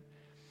like that.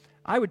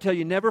 I would tell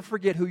you, never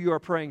forget who you are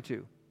praying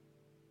to.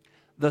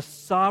 The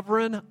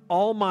sovereign,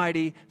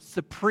 almighty,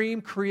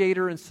 supreme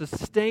creator and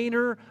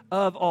sustainer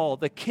of all,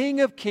 the King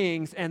of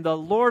kings and the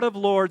Lord of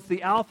lords,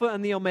 the Alpha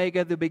and the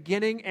Omega, the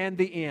beginning and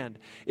the end.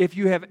 If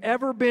you have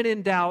ever been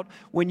in doubt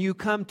when you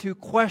come to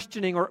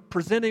questioning or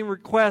presenting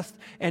requests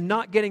and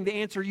not getting the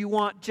answer you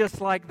want just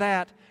like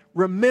that,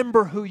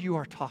 remember who you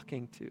are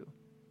talking to.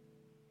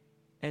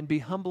 And be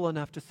humble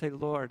enough to say,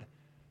 Lord,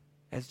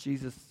 as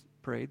Jesus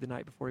prayed the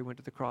night before He went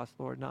to the cross,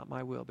 Lord, not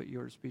my will, but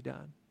yours be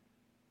done.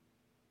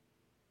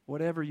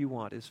 Whatever you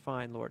want is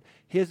fine, Lord.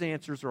 His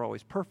answers are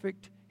always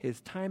perfect.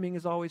 His timing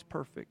is always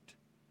perfect.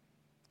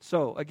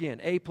 So, again,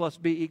 A plus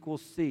B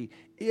equals C.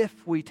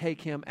 If we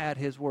take Him at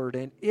His word,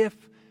 and if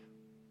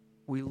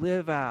we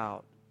live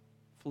out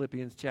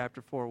Philippians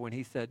chapter 4, when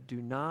He said,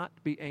 do not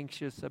be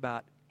anxious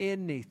about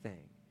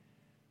anything,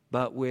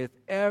 but with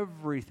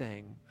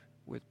everything,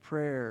 with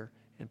prayer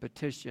and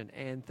petition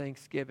and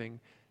thanksgiving,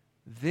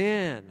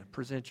 then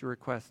present your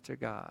requests to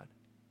God.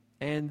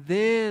 And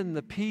then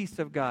the peace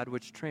of God,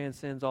 which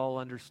transcends all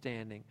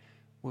understanding,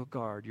 will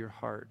guard your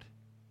heart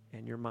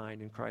and your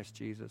mind in Christ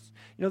Jesus.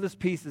 You know, this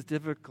peace is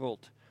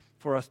difficult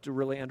for us to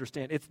really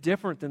understand. It's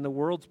different than the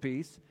world's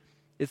peace.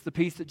 It's the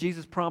peace that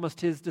Jesus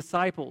promised His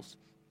disciples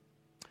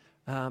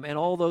and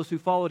all those who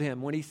followed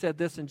Him when He said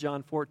this in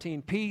John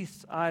 14,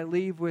 peace I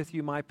leave with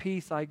you, my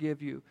peace I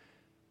give you.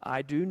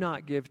 I do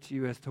not give to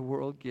you as the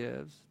world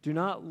gives. Do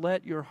not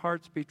let your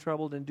hearts be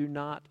troubled and do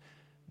not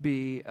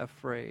be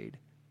afraid.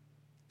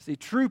 See,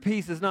 true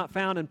peace is not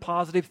found in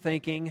positive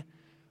thinking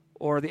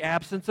or the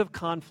absence of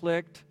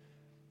conflict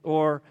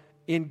or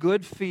in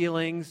good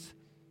feelings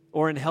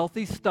or in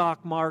healthy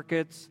stock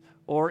markets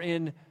or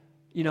in,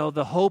 you know,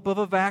 the hope of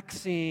a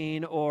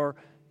vaccine or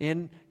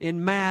in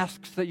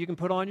masks that you can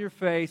put on your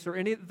face or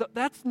any.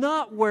 That's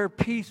not where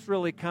peace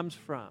really comes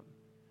from.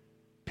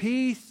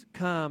 Peace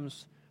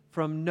comes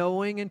from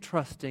knowing and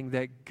trusting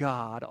that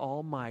God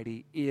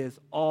Almighty is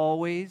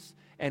always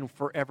and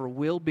forever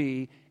will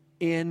be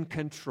in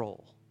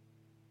control.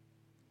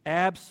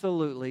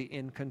 Absolutely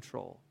in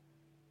control.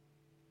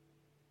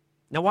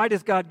 Now, why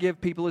does God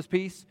give people His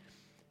peace?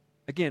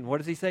 Again, what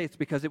does he say? It's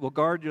because it will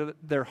guard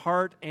their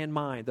heart and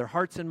mind, their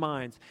hearts and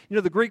minds. You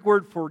know, the Greek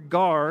word for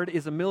guard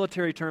is a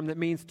military term that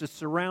means to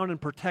surround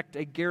and protect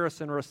a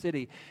garrison or a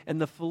city.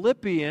 And the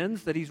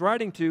Philippians that he's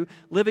writing to,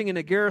 living in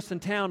a garrison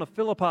town of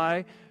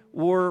Philippi,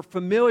 were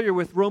familiar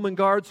with Roman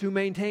guards who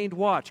maintained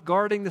watch,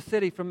 guarding the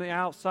city from the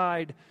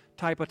outside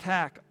type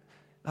attack.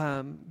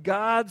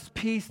 God's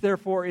peace,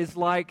 therefore, is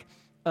like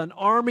an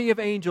army of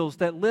angels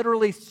that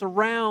literally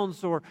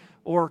surrounds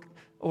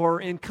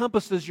or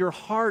encompasses your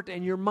heart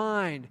and your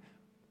mind,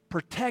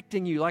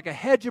 protecting you like a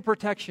hedge of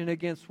protection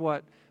against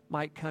what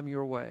might come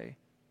your way.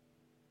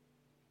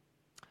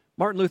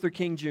 Martin Luther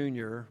King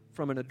Jr.,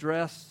 from an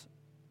address,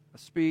 a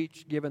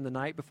speech given the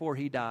night before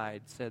he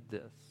died, said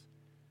this: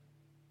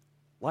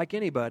 "Like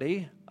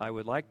anybody, I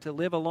would like to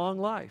live a long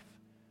life.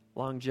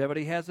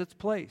 Longevity has its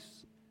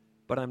place,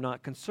 but I'm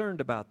not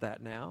concerned about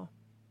that now.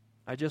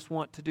 I just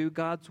want to do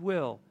God's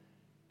will,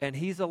 and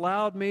He's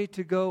allowed me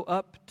to go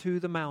up to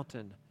the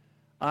mountain.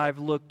 I've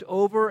looked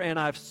over and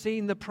I've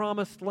seen the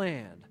promised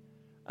land.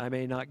 I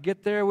may not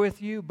get there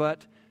with you,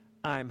 but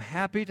I'm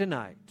happy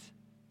tonight.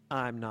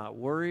 I'm not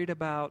worried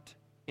about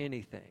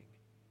anything."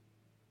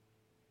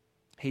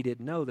 He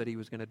didn't know that he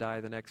was going to die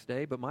the next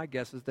day, but my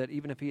guess is that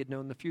even if he had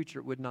known the future,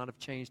 it would not have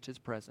changed his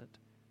present.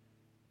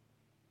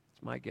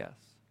 It's my guess.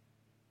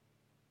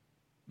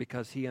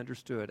 Because he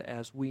understood,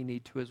 as we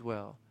need to as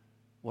well,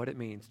 what it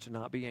means to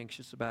not be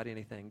anxious about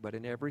anything, but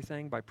in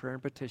everything, by prayer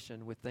and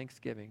petition, with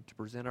thanksgiving, to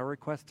present our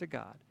requests to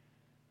God.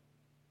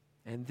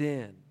 And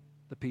then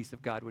the peace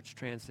of God, which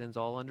transcends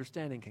all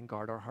understanding, can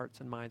guard our hearts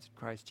and minds in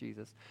Christ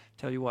Jesus.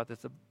 Tell you what,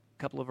 that's a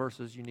couple of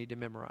verses you need to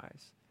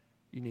memorize.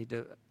 You need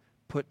to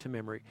put to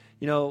memory.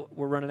 You know,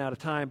 we're running out of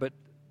time, but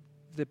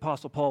the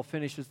Apostle Paul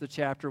finishes the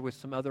chapter with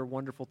some other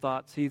wonderful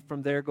thoughts. He,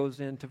 from there, goes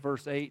into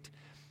verse 8.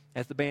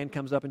 As the band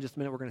comes up in just a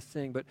minute, we're going to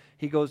sing, but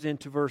he goes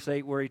into verse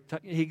 8 where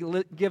he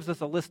gives us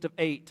a list of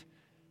 8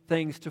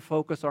 things to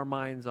focus our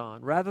minds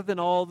on. Rather than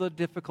all the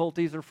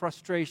difficulties or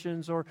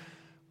frustrations or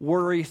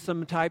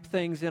worrisome type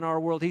things in our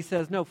world, he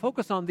says, no,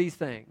 focus on these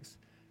things.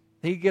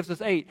 He gives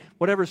us 8.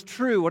 Whatever's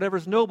true,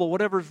 whatever's noble,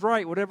 whatever's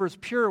right, whatever's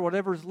pure,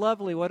 whatever's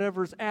lovely,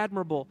 whatever's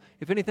admirable,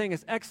 if anything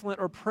is excellent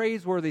or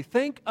praiseworthy,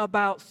 think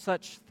about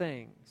such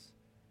things.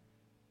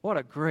 What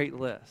a great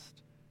list.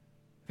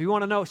 If you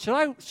want to know, should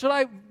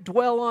I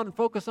dwell on and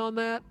focus on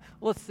that?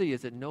 Let's see.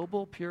 Is it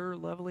noble, pure,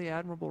 lovely,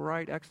 admirable,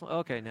 right, excellent?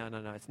 Okay, no.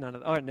 It's none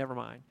of that. All right, never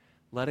mind.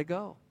 Let it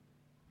go.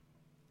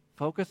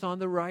 Focus on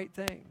the right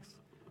things.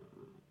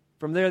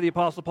 From there, the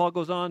Apostle Paul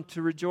goes on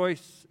to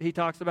rejoice. He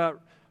talks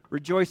about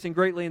rejoicing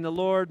greatly in the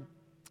Lord.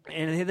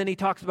 And then he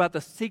talks about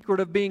the secret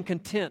of being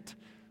content.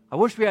 I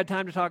wish we had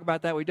time to talk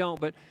about that. We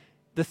don't, but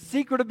the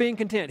secret of being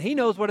content. He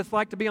knows what it's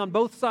like to be on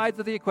both sides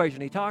of the equation.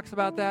 He talks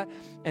about that.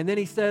 And then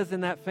he says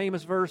in that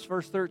famous verse,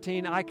 verse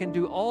 13, I can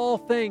do all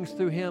things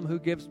through him who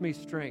gives me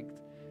strength.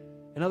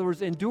 In other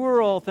words,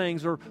 endure all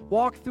things or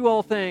walk through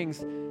all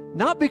things,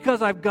 not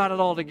because I've got it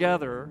all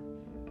together,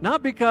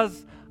 not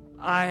because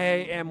I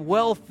am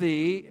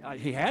wealthy.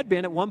 He had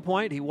been at one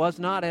point. He was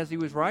not as he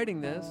was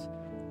writing this.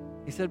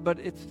 He said, but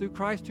it's through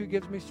Christ who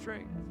gives me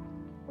strength.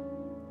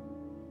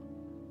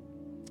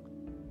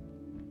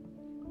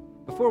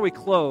 Before we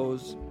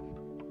close,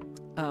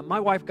 my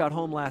wife got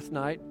home last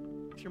night.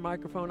 Is your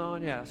microphone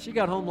on? Yeah. She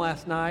got home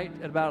last night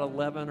at about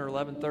 11 or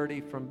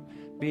 11:30 from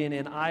being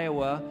in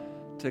Iowa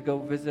to go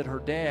visit her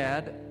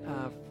dad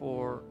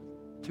for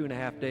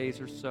 2.5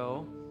 days or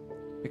so,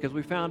 because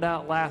we found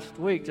out last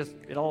week,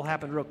 it all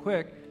happened real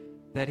quick,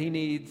 that he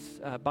needs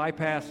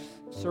bypass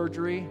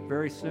surgery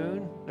very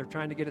soon. They're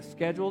trying to get it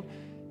scheduled.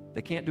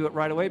 They can't do it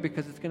right away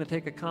because it's going to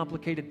take a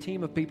complicated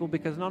team of people,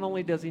 because not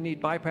only does he need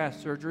bypass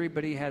surgery,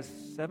 but he has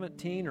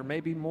 17 or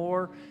maybe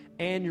more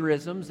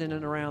aneurysms in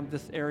and around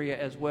this area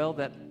as well,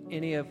 that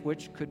any of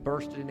which could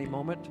burst at any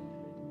moment.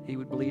 He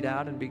would bleed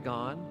out and be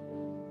gone.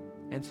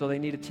 And so they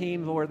need a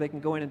team where they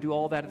can go in and do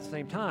all that at the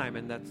same time,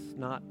 and that's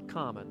not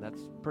common.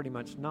 That's pretty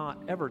much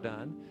not ever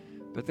done.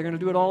 But they're going to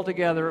do it all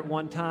together at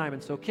one time.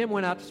 And so Kim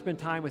went out to spend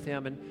time with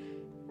him,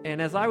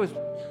 and as I was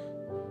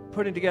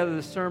putting together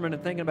this sermon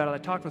and thinking about it, I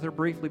talked with her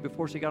briefly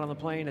before she got on the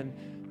plane, and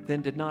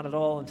then did not at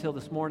all until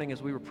this morning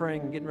as we were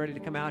praying and getting ready to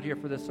come out here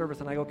for this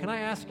service. And I go, can I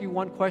ask you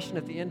one question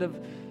at the end of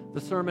the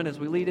sermon as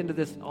we lead into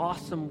this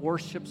awesome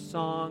worship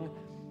song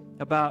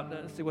about,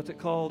 let's see, what's it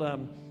called?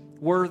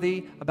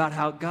 Worthy, about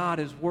how God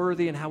is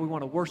worthy and how we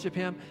want to worship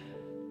him.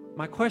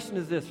 My question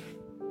is this,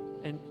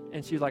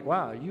 and she's like,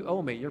 wow, you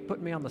owe me. You're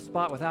putting me on the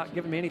spot without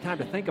giving me any time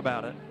to think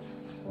about it.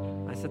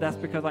 I said, that's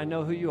because I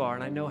know who you are,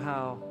 and I know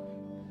how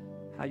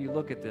you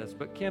look at this.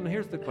 But Kim,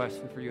 here's the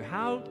question for you.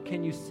 How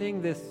can you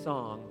sing this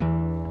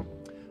song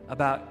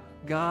about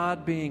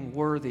God being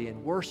worthy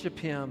and worship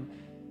him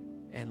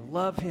and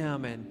love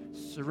him and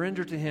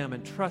surrender to him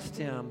and trust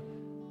him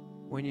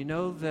when you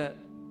know that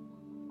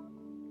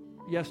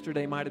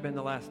yesterday might have been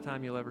the last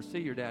time you'll ever see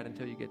your dad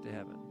until you get to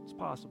heaven? It's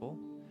possible.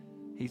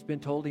 He's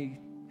been told he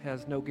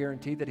has no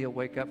guarantee that he'll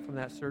wake up from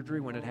that surgery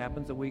when it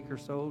happens a week or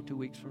so, 2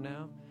 weeks from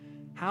now.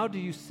 How do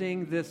you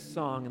sing this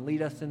song and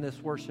lead us in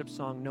this worship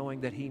song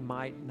knowing that he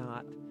might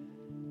not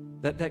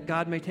that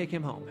God may take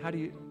him home. How do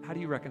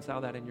you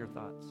reconcile that in your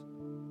thoughts?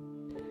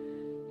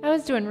 I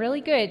was doing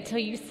really good till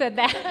you said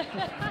that.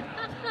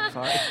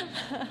 Sorry.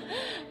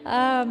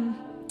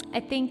 I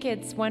think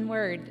it's one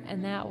word,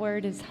 and that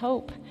word is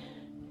hope.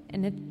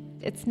 And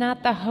it's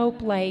not the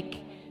hope like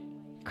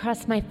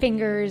cross my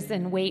fingers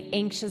and wait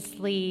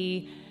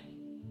anxiously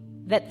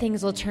that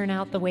things will turn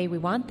out the way we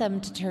want them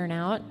to turn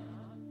out.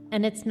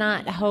 And it's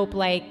not hope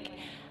like,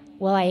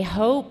 well, I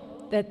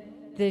hope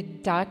that the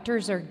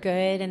doctors are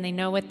good and they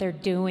know what they're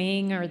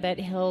doing, or that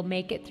he'll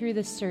make it through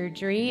the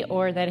surgery,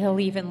 or that he'll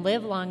even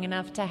live long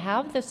enough to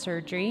have the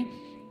surgery.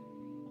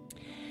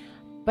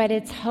 But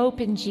it's hope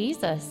in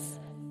Jesus,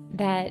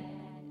 that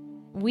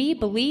we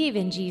believe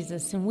in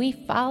Jesus and we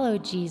follow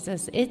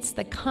Jesus. It's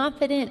the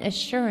confident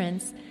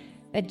assurance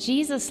that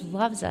Jesus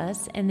loves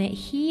us and that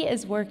he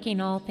is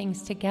working all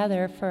things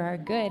together for our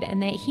good,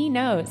 and that he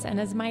knows. And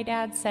as my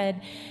dad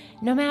said,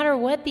 no matter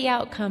what the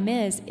outcome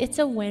is, it's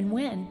a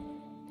win-win.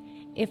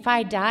 If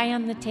I die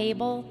on the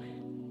table,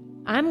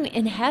 I'm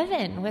in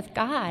heaven with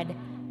God.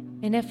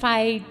 And if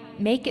I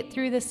make it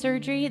through the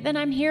surgery, then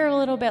I'm here a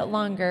little bit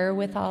longer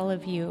with all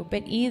of you.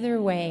 But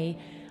either way,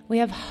 we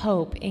have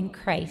hope in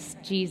Christ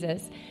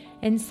Jesus.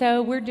 And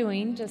so we're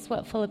doing just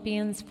what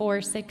Philippians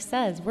 4:6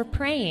 says. We're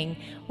praying,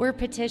 we're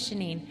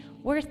petitioning,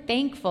 we're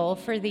thankful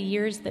for the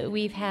years that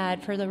we've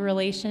had, for the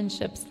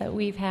relationships that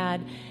we've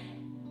had.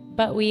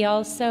 But we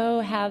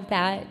also have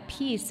that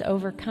peace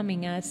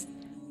overcoming us,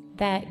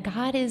 that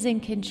God is in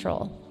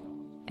control.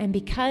 And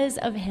because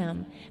of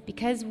him,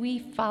 because we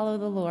follow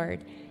the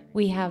Lord,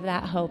 we have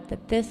that hope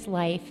that this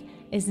life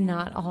is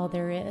not all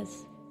there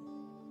is.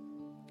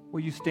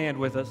 Will you stand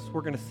with us?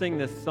 We're going to sing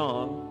this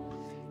song.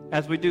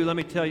 As we do, let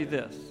me tell you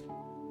this.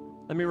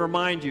 Let me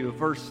remind you of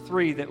verse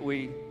 3 that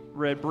we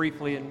read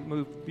briefly and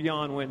moved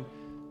beyond, when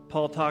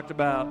Paul talked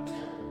about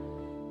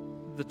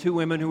the two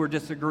women who were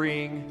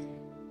disagreeing,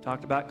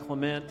 talked about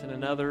Clement and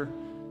another,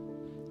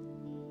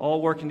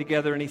 all working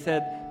together, and he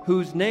said,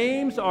 whose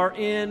names are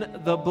in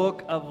the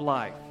book of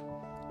life.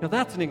 Now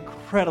that's an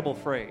incredible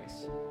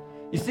phrase.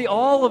 You see,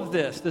 all of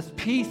this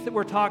peace that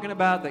we're talking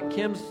about, that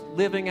Kim's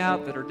living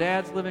out, that her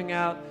dad's living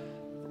out,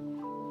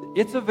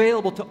 it's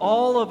available to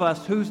all of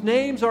us whose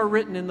names are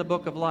written in the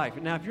book of life.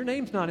 Now, if your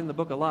name's not in the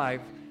book of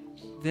life,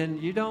 then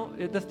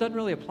this doesn't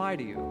really apply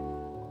to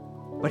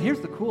you. But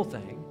here's the cool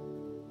thing.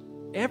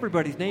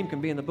 Everybody's name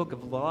can be in the book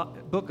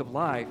of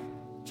life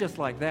just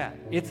like that.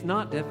 It's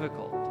not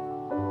difficult.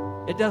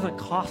 It doesn't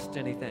cost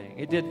anything.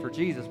 It did for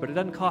Jesus, but it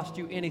doesn't cost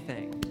you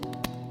anything.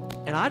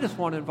 And I just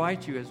want to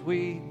invite you, as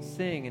we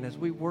sing and as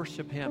we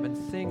worship him and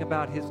sing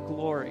about his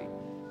glory,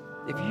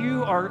 if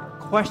you are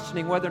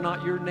questioning whether or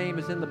not your name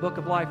is in the book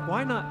of life,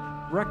 why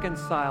not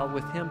reconcile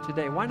with him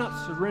today? Why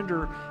not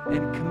surrender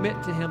and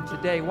commit to him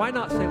today? Why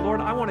not say, Lord,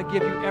 I want to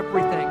give you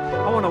everything.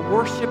 I want to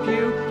worship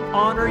you,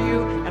 honor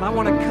you, and I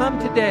want to come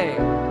today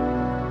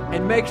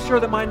and make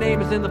sure that my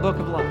name is in the book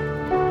of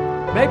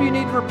life. Maybe you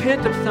need to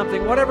repent of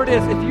something, whatever it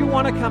is. If you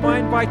want to come, I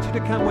invite you to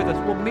come with us.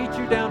 We'll meet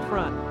you down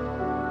front.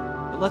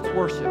 But let's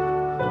worship.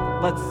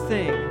 Let's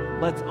sing.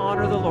 Let's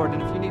honor the Lord.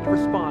 And if you need to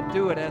respond,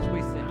 do it as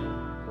we sing.